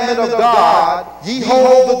commandment of God, ye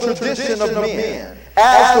hold the tradition of men,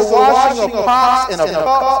 as the washing of pots and of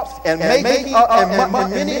cups, and making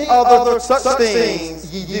and many other such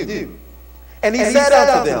things ye do. And he said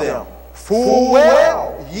unto them, full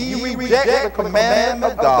well ye reject the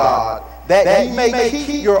commandment of God, that ye may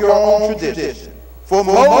keep your own tradition. For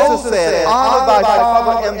Moses said, honor thy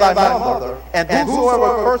father and thy mother, and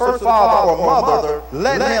whosoever curses father or mother,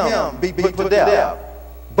 let him be put to death.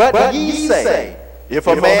 But ye say, if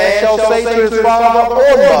a man shall say to his father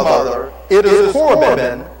or mother, it is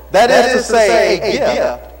Corban, that is to say, a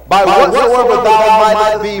gift, by whatsoever thou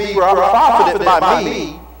mightest be profited by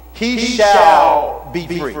me, he shall be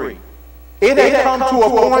free. It had come to a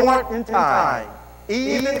point in time,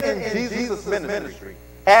 even in Jesus' ministry,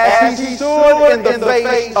 as he stood in the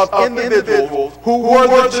face of individuals who were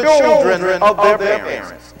the children of their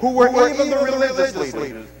parents, who were even the religious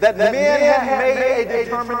leaders, that men had made a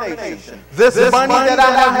determination. This money that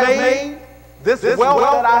I have made, this wealth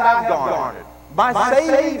that I have garnered, my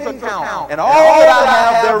savings account, and all that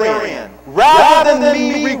I have therein, rather than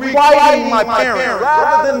me requiting my parents,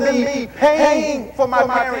 rather than me paying for my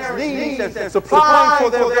parents' needs and supplying for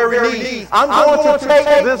their very needs, I'm going to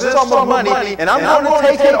take this sum of money and I'm going to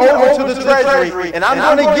take it over to the treasury and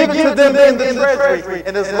I'm going to give it to them in the treasury.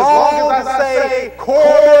 And as long as I say,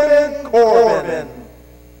 Corbin,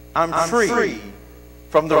 I'm free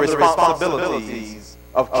from the responsibilities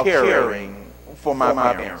of caring for my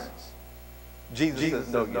parents. Jesus says,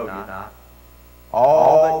 no, you're not.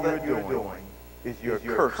 All that you're doing is you're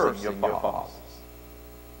cursing your fathers.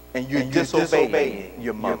 And you're disobeying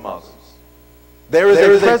your mothers. There is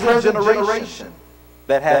a present generation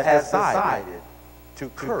that has decided to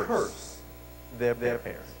curse their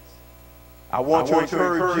parents. I want to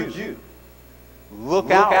encourage you.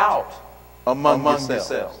 Look out among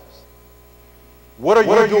yourselves. What are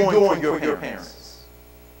you doing for your parents?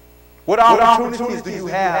 What opportunities do you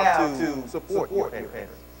have to support your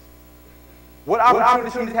parents? What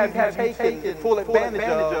opportunities have you taken full advantage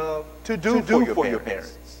of to do for your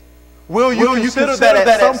parents? Will you consider that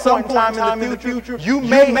at some point in time in the future, you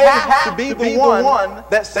may have to be the one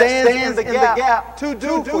that stands in the gap to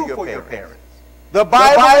do for your parents? The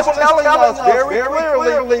Bible is telling us very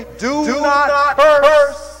clearly, do not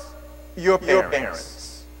curse your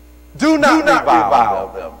parents. Do not revile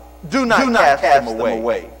them. Do not cast them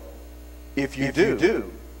away. If you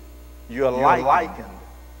do, you're likened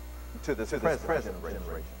to this present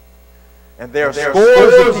generation. And there are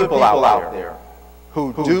scores of people out there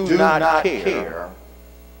who do not care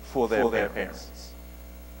for their parents.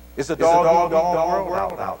 It's a dog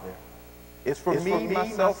world out there. It's for me,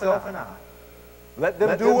 myself, and I. Let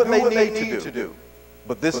them do what they need to do.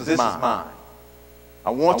 But this is mine. I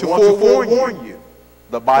want to forewarn you.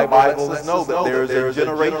 The Bible lets us know that there is a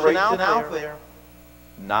generation out there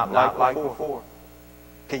not like before.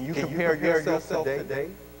 Can you compare yourself today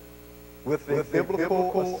with the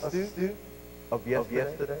biblical astute of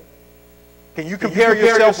yesterday? Can you compare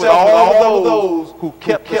yourself with all of those who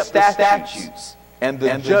kept the statutes and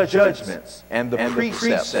the judgments and the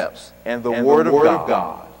precepts and the Word of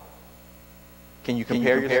God? Can you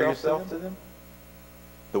compare yourself to them?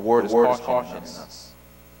 The Word is cautioning us.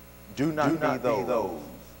 Do not be those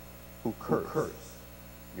who curse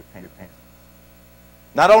your parents.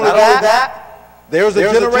 Not only that, there's a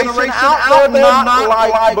generation out there not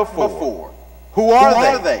like before. Who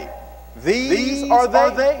are they? These are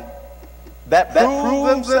they that prove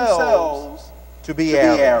themselves to be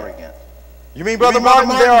arrogant. You mean, Brother Martin,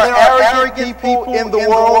 there are arrogant people in the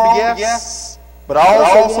world? Yes. But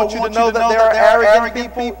I also want you to know that there are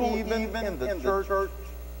arrogant people even in the church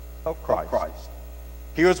of Christ.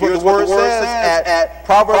 Here's what the Word says at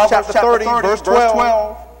Proverbs chapter 30, verse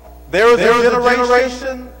 12. There is a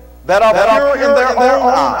generation that are pure in their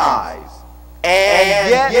own eyes,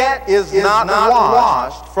 and yet is not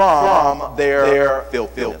washed from their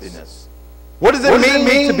filthiness. What does it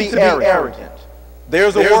mean to be arrogant?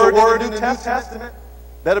 There's a word in the New Testament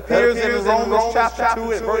that appears in Romans chapter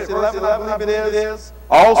 2 and verse 11, I believe it is.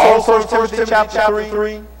 Also 1 Timothy chapter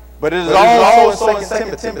 3. But it is also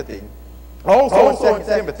in 2 Timothy. Also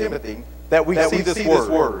in 2 Timothy that we see this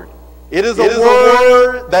word. It is a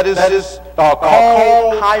word that is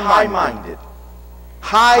called high-minded.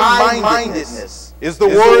 High-mindedness is the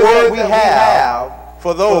word that we have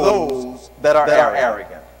for those that are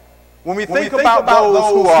arrogant. When we think about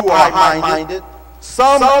those who are high-minded,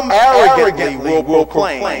 some arrogantly will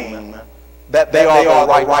proclaim that they are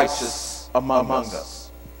the righteous among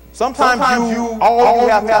us. Sometimes all you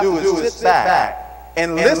have to do is sit back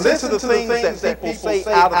and listen to the things that people say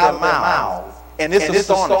out of their mouths, and it's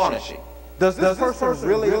astonishing. Does this person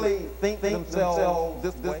really think themselves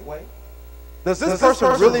this way? Does this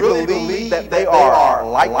person really believe that they are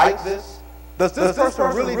like this? Does this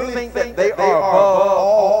person really think that they are above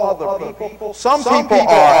all other people? Some people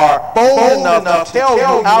are bold enough to tell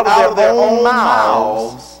you out of their own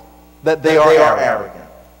mouths that they are arrogant.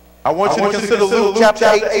 I want you to consider Luke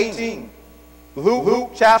chapter 18.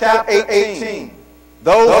 Luke chapter 18.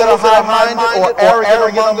 Those that are high-minded or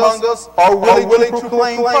arrogant among us are willing to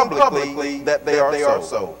proclaim publicly that they are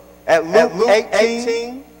so. At Luke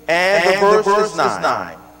 18 and the verse is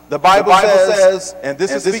 9. The Bible says, and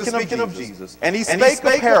this is speaking of Jesus, and he spake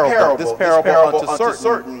a parable, this parable unto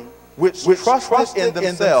certain which trusted in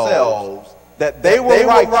themselves that they were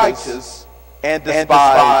righteous and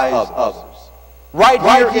despised others. Right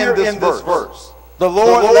here in this verse, the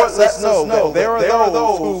Lord lets us know that there are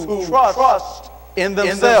those who trust in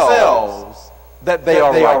themselves that they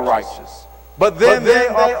are righteous. But then they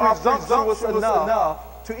are presumptuous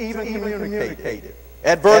enough to even communicate it.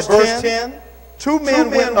 At verse 10, two men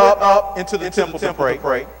went up into the temple to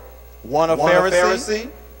pray. One a Pharisee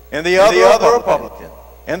and the other a publican.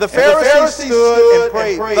 And the Pharisee stood and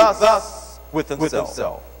prayed thus with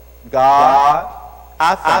himself. God,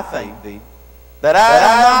 I thank thee that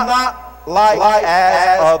I am not like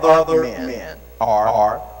as other men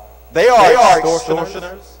are. They are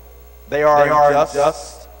extortioners. They are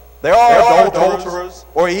unjust. They are adulterers.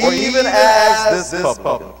 Or even as this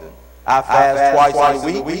publican. I fast twice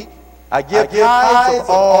a week. I give tithes of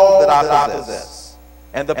all that I possess.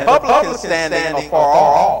 And the publican standing afar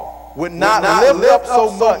off would not lift up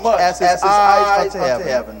so much as his eyes unto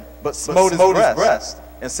heaven, but smote his breast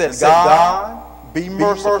and said, God, be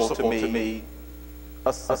merciful to me,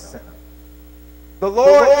 a sinner. The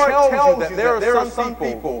Lord tells you that there are some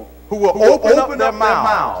people who will open up their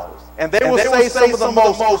mouths and they will say some of the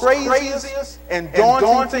most craziest and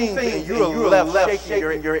daunting things, and you are left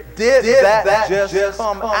shaking your head. Did that just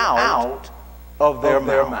come out of their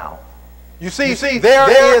mouth? You see, there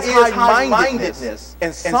is high-mindedness,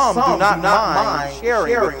 and some do not mind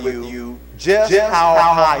sharing with you just how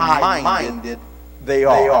high-minded they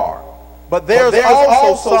are. But there's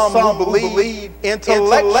also some who believe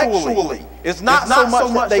intellectually. It's not so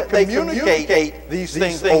much that they communicate these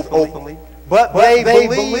things openly, but they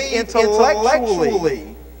believe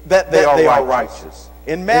intellectually that they are righteous.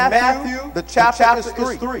 In Matthew, the chapter is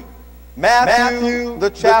 3. Matthew, the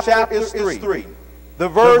chapter is 3. The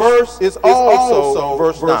verse is also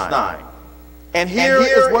verse 9. And here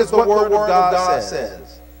is what the Word of God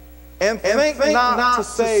says. And think not to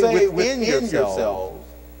say within yourselves,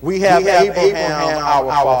 we have Abraham our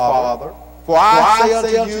father. For I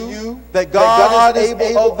say unto you that God is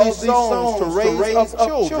able of these stones to raise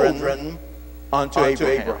up children unto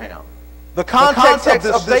Abraham. The context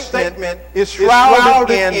of this statement is shrouded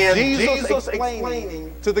in Jesus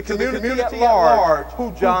explaining to the community at large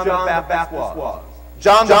who John the Baptist was.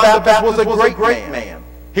 John the Baptist was a great man.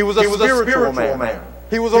 He was a spiritual man.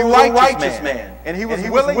 He was a righteous man. And he was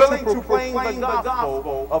willing to proclaim the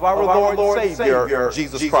gospel of our Lord and Savior,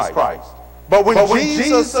 Jesus Christ. But when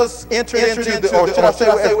Jesus entered into the, or should I say,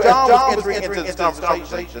 as John was entering into this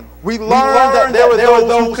conversation, we learned that there were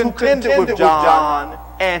those who contended with John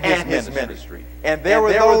and his ministry. And there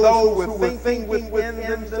were those who would think within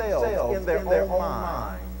themselves, in their own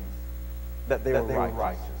minds, that they were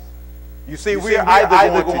righteous. You see, we are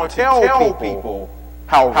either going to tell people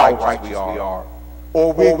how righteous we are,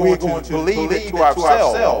 or we're going to believe it to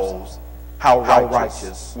ourselves how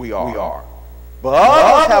righteous we are. But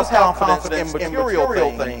others have confidence in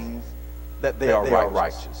material things that they are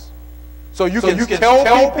righteous. So you can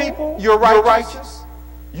tell people you're righteous.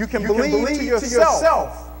 You can believe to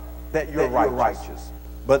yourself that you're righteous.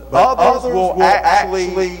 But others will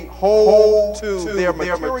actually hold to their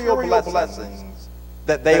material blessings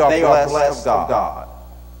that they are blessed of God.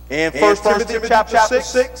 In 1 Timothy chapter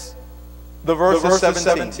 6, the verse is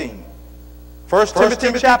 17. 1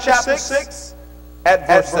 Timothy chapter 6 at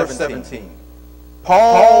verse 17.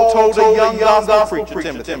 Paul told a young gospel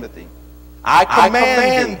preacher, Timothy, I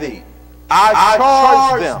command thee, I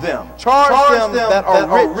charge them that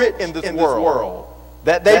are rich in this world,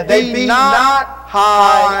 that they be not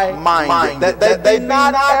high-minded, that they be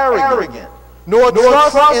not arrogant, nor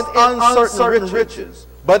trust in uncertain riches,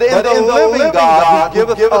 but in the living God who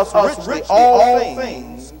giveth us richly all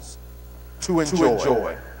things to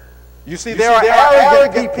enjoy. You see, there are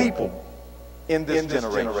arrogant people in this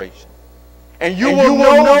generation. And you will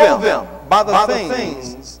know them by the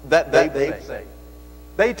things that they say.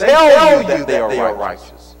 They tell you that they are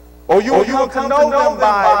righteous. Or you will come to know them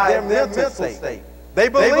by their mental state. They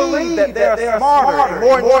believe that they are smarter and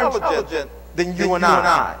more intelligent than you and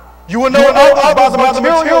I. You will know others by the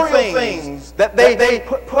material things that they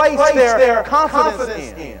place their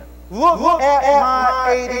confidence in. Look at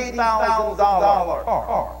my $80,000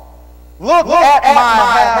 car. Look at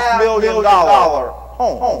my $500,000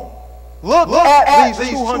 home. Look at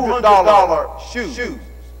these $200 shoes.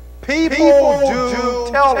 People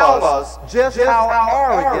do tell us just how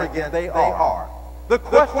arrogant they are. The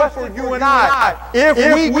question for you and I, if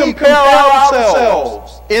we compare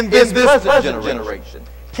ourselves in this present generation,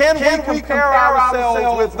 can we compare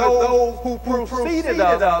ourselves with those who preceded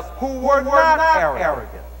us who were not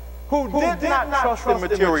arrogant, who did not trust in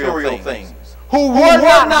material things, who were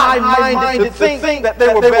not high-minded to think that they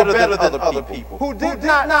were better than other people, who did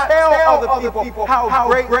not tell other people how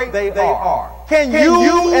great they are? Can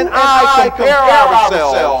you and I compare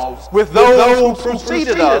ourselves with those who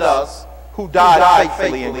preceded us who died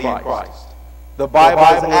faithfully in Christ? The Bible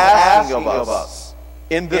is asking of us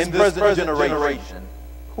in this present generation,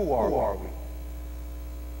 who are we?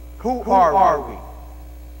 Who are we?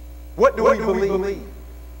 What do we believe?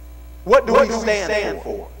 What do we stand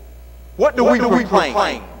for? What do we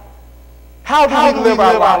proclaim? How do we live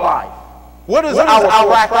our life? What is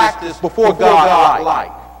our practice before God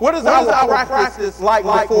like? What is our practice like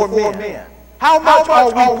before men? How much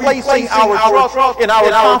are we placing our trust and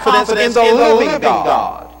our confidence in the living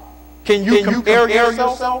God? Can you compare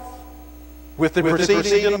yourself with the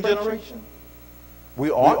preceding generation? We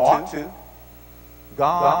ought to.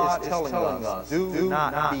 God is telling us, do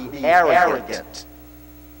not be arrogant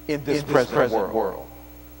in this present world.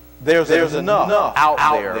 There's enough out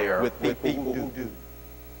there with people who do.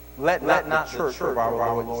 Let not the church of our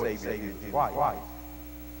Lord and Savior do right.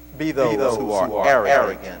 be those who are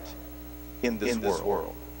arrogant in this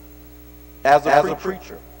world. As a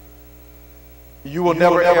preacher, you will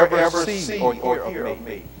never ever see or hear of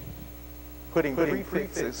me putting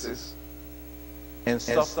prefixes and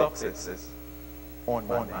suffixes on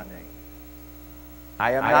my name.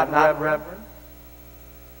 I am not reverend.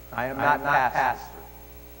 I am not pastor.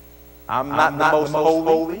 I'm not the most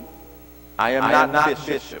holy. I am not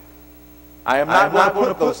bishop. I am not going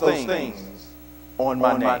to put those things on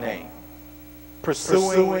my name.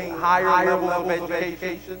 Pursuing higher levels of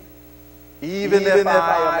education, even if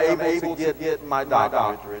I am able to get my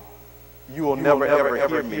doctorate, you will never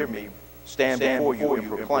ever hear me stand before you and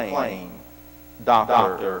proclaim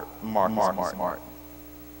Dr. Martin.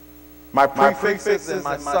 My prefixes and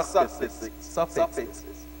my suffixes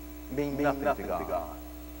mean nothing to God.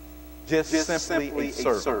 Just simply a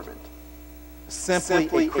servant,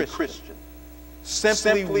 simply a Christian,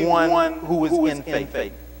 simply one who is in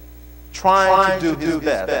faith, trying to do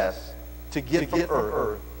his best to get from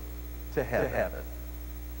earth to heaven.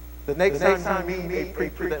 The next time you meet a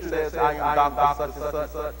preacher that says, I am Dr. such and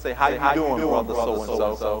such, say, how you doing, brother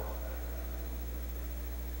so-and-so?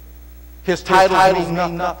 His titles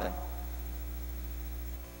mean nothing.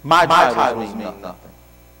 My titles mean nothing.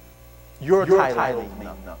 Your titles mean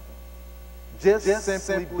nothing. Just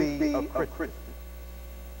simply be a Christian.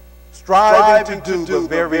 Striving to do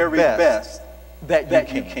the very best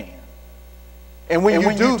that you can. And when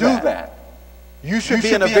you do that, you should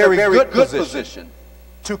be in a very good position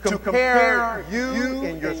to compare you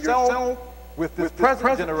and yourself with this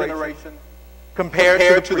present generation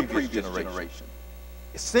compared to the previous generation.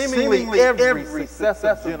 Seemingly every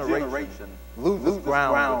successive generation loses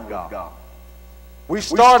ground with God. We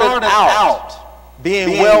started out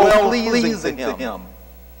being well-pleasing to Him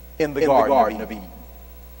in the Garden of Eden.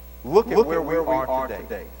 Look at where we are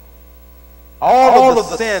today. All of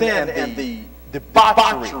the sin and the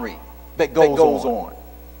debauchery that goes on.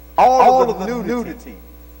 All of the nudity.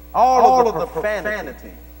 All of the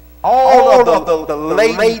profanity. All of the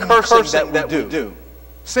latent cursing that we do.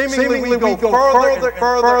 Seemingly we go further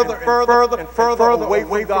and further away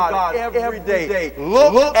from God every day.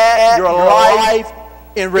 Look at your life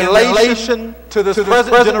in relation to this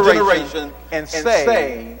present generation and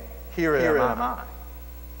say, here am I.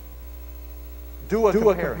 Do a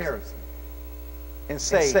comparison and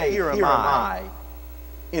say, here am I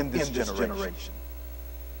in this generation.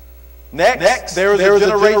 Next, there is a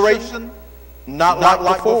generation not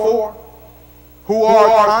like before who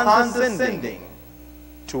are condescending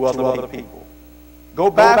to other people. Go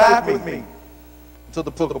back with me to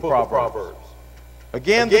the book of Proverbs.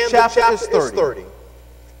 Again, the chapter is 30.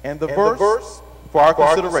 And the verse for our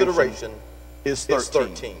consideration is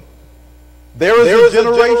 13. There is a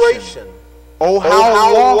generation, oh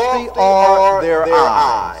how lofty are their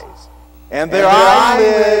eyes, and their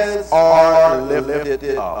eyelids are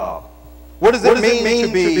lifted up. What does it mean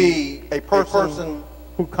to be a person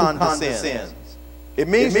who condescends? It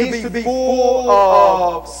means to be full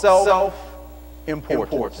of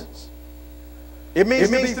self-importance. It means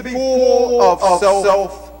to be full of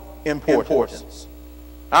self-importance.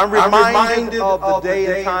 I'm reminded of the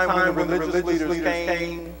day and time when the religious leaders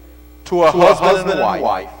came to a husband and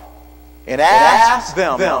wife and asked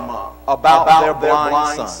them about their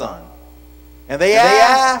blind son. And they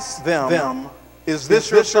asked them, is this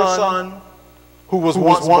your son who was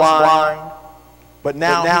once blind, but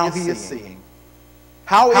now he is seeing?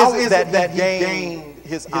 How is it that he gained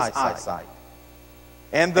his eyesight?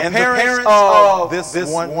 And the parents of this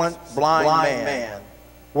once blind man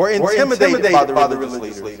were intimidated by the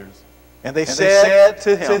religious leaders. And they said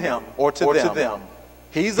to him, or to them,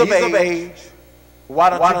 he's of age, why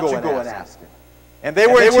don't you go and ask him? And they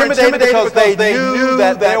were intimidated because they knew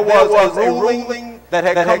that there was a ruling that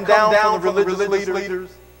had come down from the religious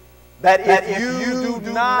leaders, that if you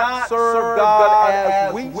do not serve God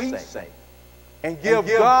as we say, and give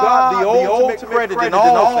God the ultimate credit in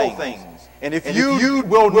all things, and if you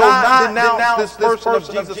will not denounce this person of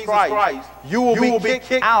Jesus Christ, you will be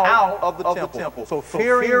kicked out of the temple. So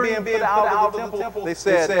fearing being put out of the temple, they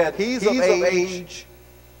said, he's of age,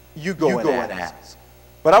 you go and ask.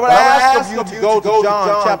 But I would ask of you to go to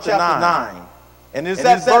John chapter 9, and is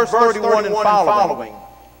that verse 31 and following,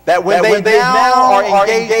 that when they now are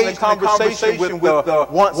engaged in a conversation with the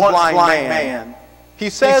once blind man, he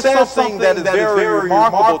says something that is very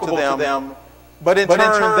remarkable to them, but in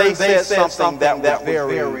turn they said something that was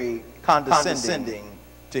very condescending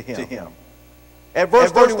to him. At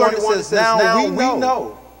verse 31 it says, now we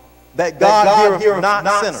know that God heareth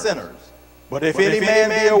not sinners, but if any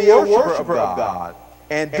man be a worshiper of God,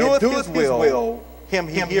 and doeth his will, him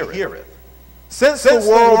he heareth. Since the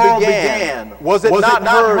world began, was it not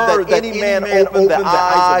heard that any man opened the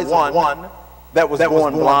eyes of one that was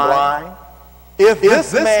born blind? If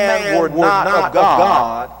this man were not of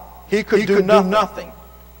God, he could do nothing.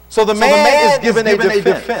 So the man is given a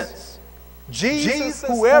defense. Jesus,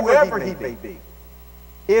 whoever he may be,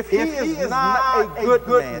 if he is not a good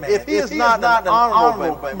man, if he is not an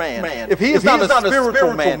honorable man, if he is not a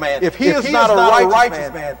spiritual man, if he is not a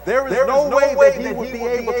righteous man, there is no way that he would be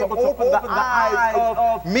able to open the eyes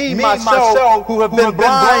of me, myself, who have been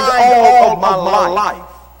blind all of my life.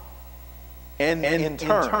 And in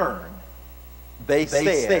turn, they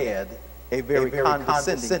said a very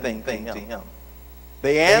condescending thing to him.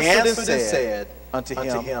 They answered and said unto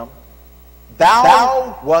him,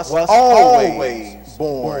 Thou wast always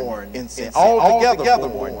born in sin, altogether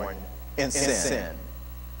born in sin.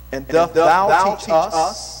 And doth thou teach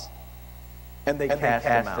us? And they cast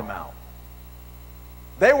him out.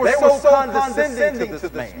 They were so condescending to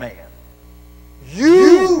this man.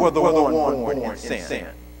 You were the one born in sin.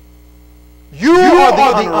 You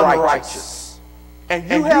are the unrighteous. And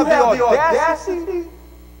you have the audacity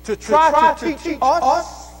to try to teach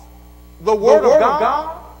us the Word of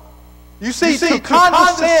God? You see, to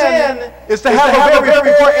condescend is to have a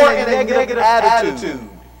very poor and negative attitude.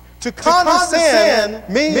 To condescend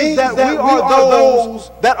means that we are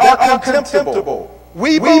those that are contemptible.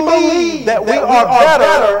 We believe that we are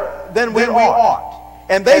better than we ought.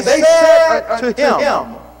 And they said to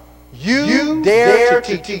him, You dare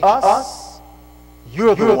to teach us?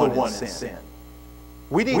 You're the one in sin.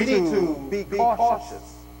 We need to be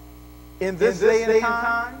cautious in this day and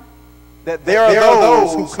time that there are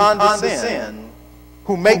those who condescend,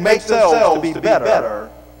 who make themselves to be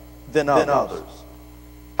better than others.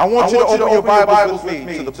 I want you to open your Bibles with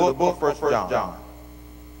me to the book of 1 John.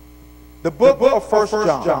 The book of 1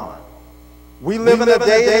 John. We live in a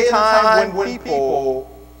day and time when people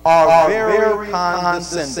are very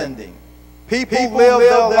condescending. People live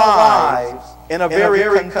their lives in a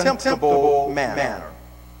very contemptible manner.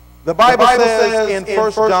 The Bible says in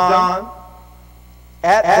 1 John,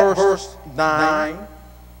 at verse 9,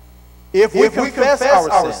 if we confess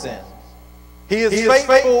our sins, he is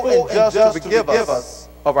faithful and just to forgive us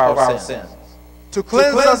of our sins, to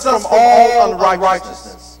cleanse us from all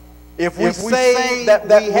unrighteousness. If we say that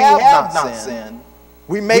we have not sinned,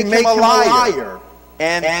 we make him a liar,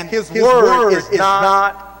 and his word is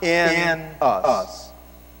not in us.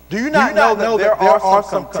 Do you not know that there are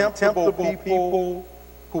some contemptible people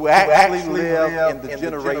who actually live in the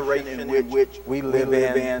generation in which we live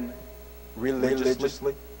in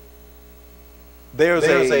religiously? There's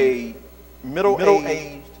a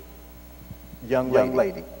middle-aged young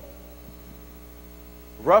lady,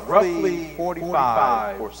 roughly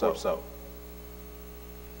 45 or so,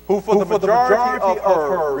 who for the majority of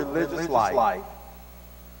her religious life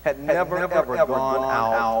had never ever gone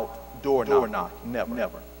out door knocking.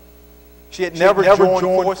 Never. She had never joined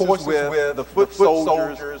forces with the foot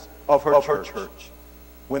soldiers of her church.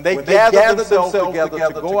 When they gathered themselves together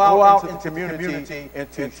to go out into community and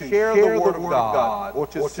to share the Word of God, or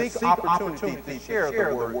to seek opportunity to share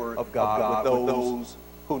the Word of God with those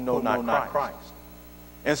who know not Christ.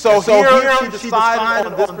 And so here she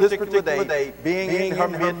decided on this particular day, being in her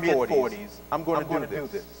mid-40s, I'm going to do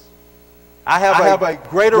this. I have a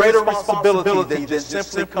greater responsibility than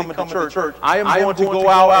just simply coming to church. I am going to go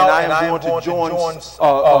out and I am going to join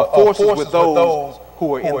forces with those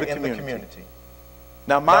who are in the community.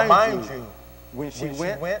 Now, mind you, when she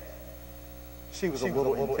went, she was a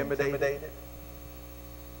little intimidated.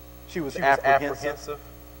 She was apprehensive.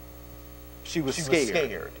 She was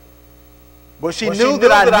scared. But she knew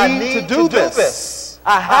that I need to do this.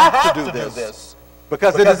 I have to do this.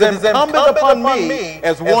 Because it is incumbent upon me,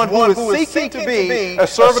 as one who is seeking to be a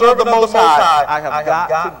servant of the Most High, I have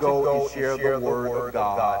got to go and share the Word of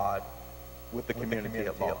God with the community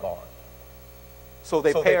at large. So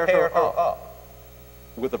they paired her up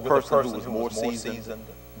with a person who was more seasoned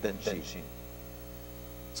than she.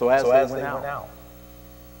 So as they went out,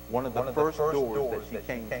 one of the first doors that she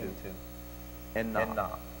came to and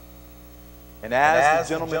knocked. And as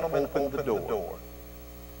the gentleman opened the door,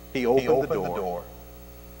 he opened the door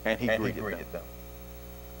and he greeted them.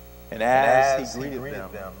 And as he greeted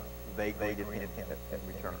them, they greeted him in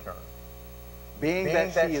return. Being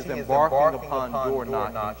that she is embarking upon door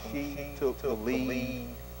knocking, she took the lead,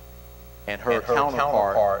 and her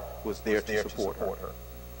counterpart was there to support her.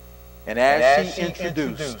 And as she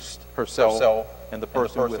introduced herself and the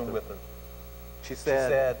person with her, she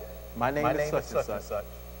said, "My name is such and such,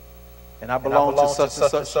 and I belong to such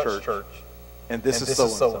and such church, and this is so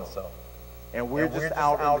and so. And we're just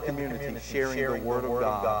out in the community sharing the Word of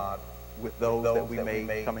God with those that we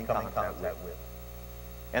may come in contact with.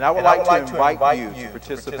 And I would like to invite you to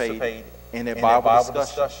participate in a Bible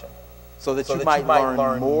discussion so that you might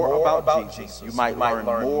learn more about Jesus, you might learn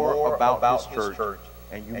more about His church,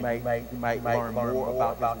 and you might learn more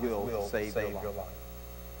about His will to save your life.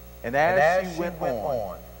 And as she went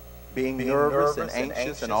on, being nervous and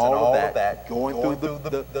anxious and all of that, going through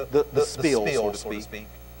the spill, so to speak,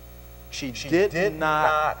 she did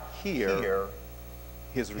not hear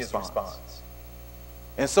his response.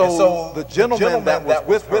 And so the gentleman that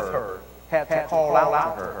was with her had to call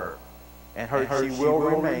out to her, and she will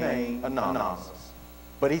remain anonymous.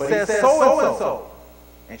 But he says, so-and-so.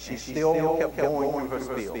 And she still kept going through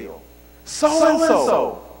her spiel.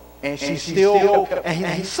 So-and-so. And she still kept,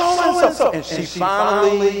 and so-and-so. And she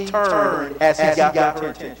finally turned as he got her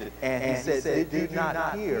attention. And he said, they did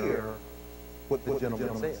not hear what the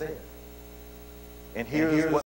gentleman said. And here's what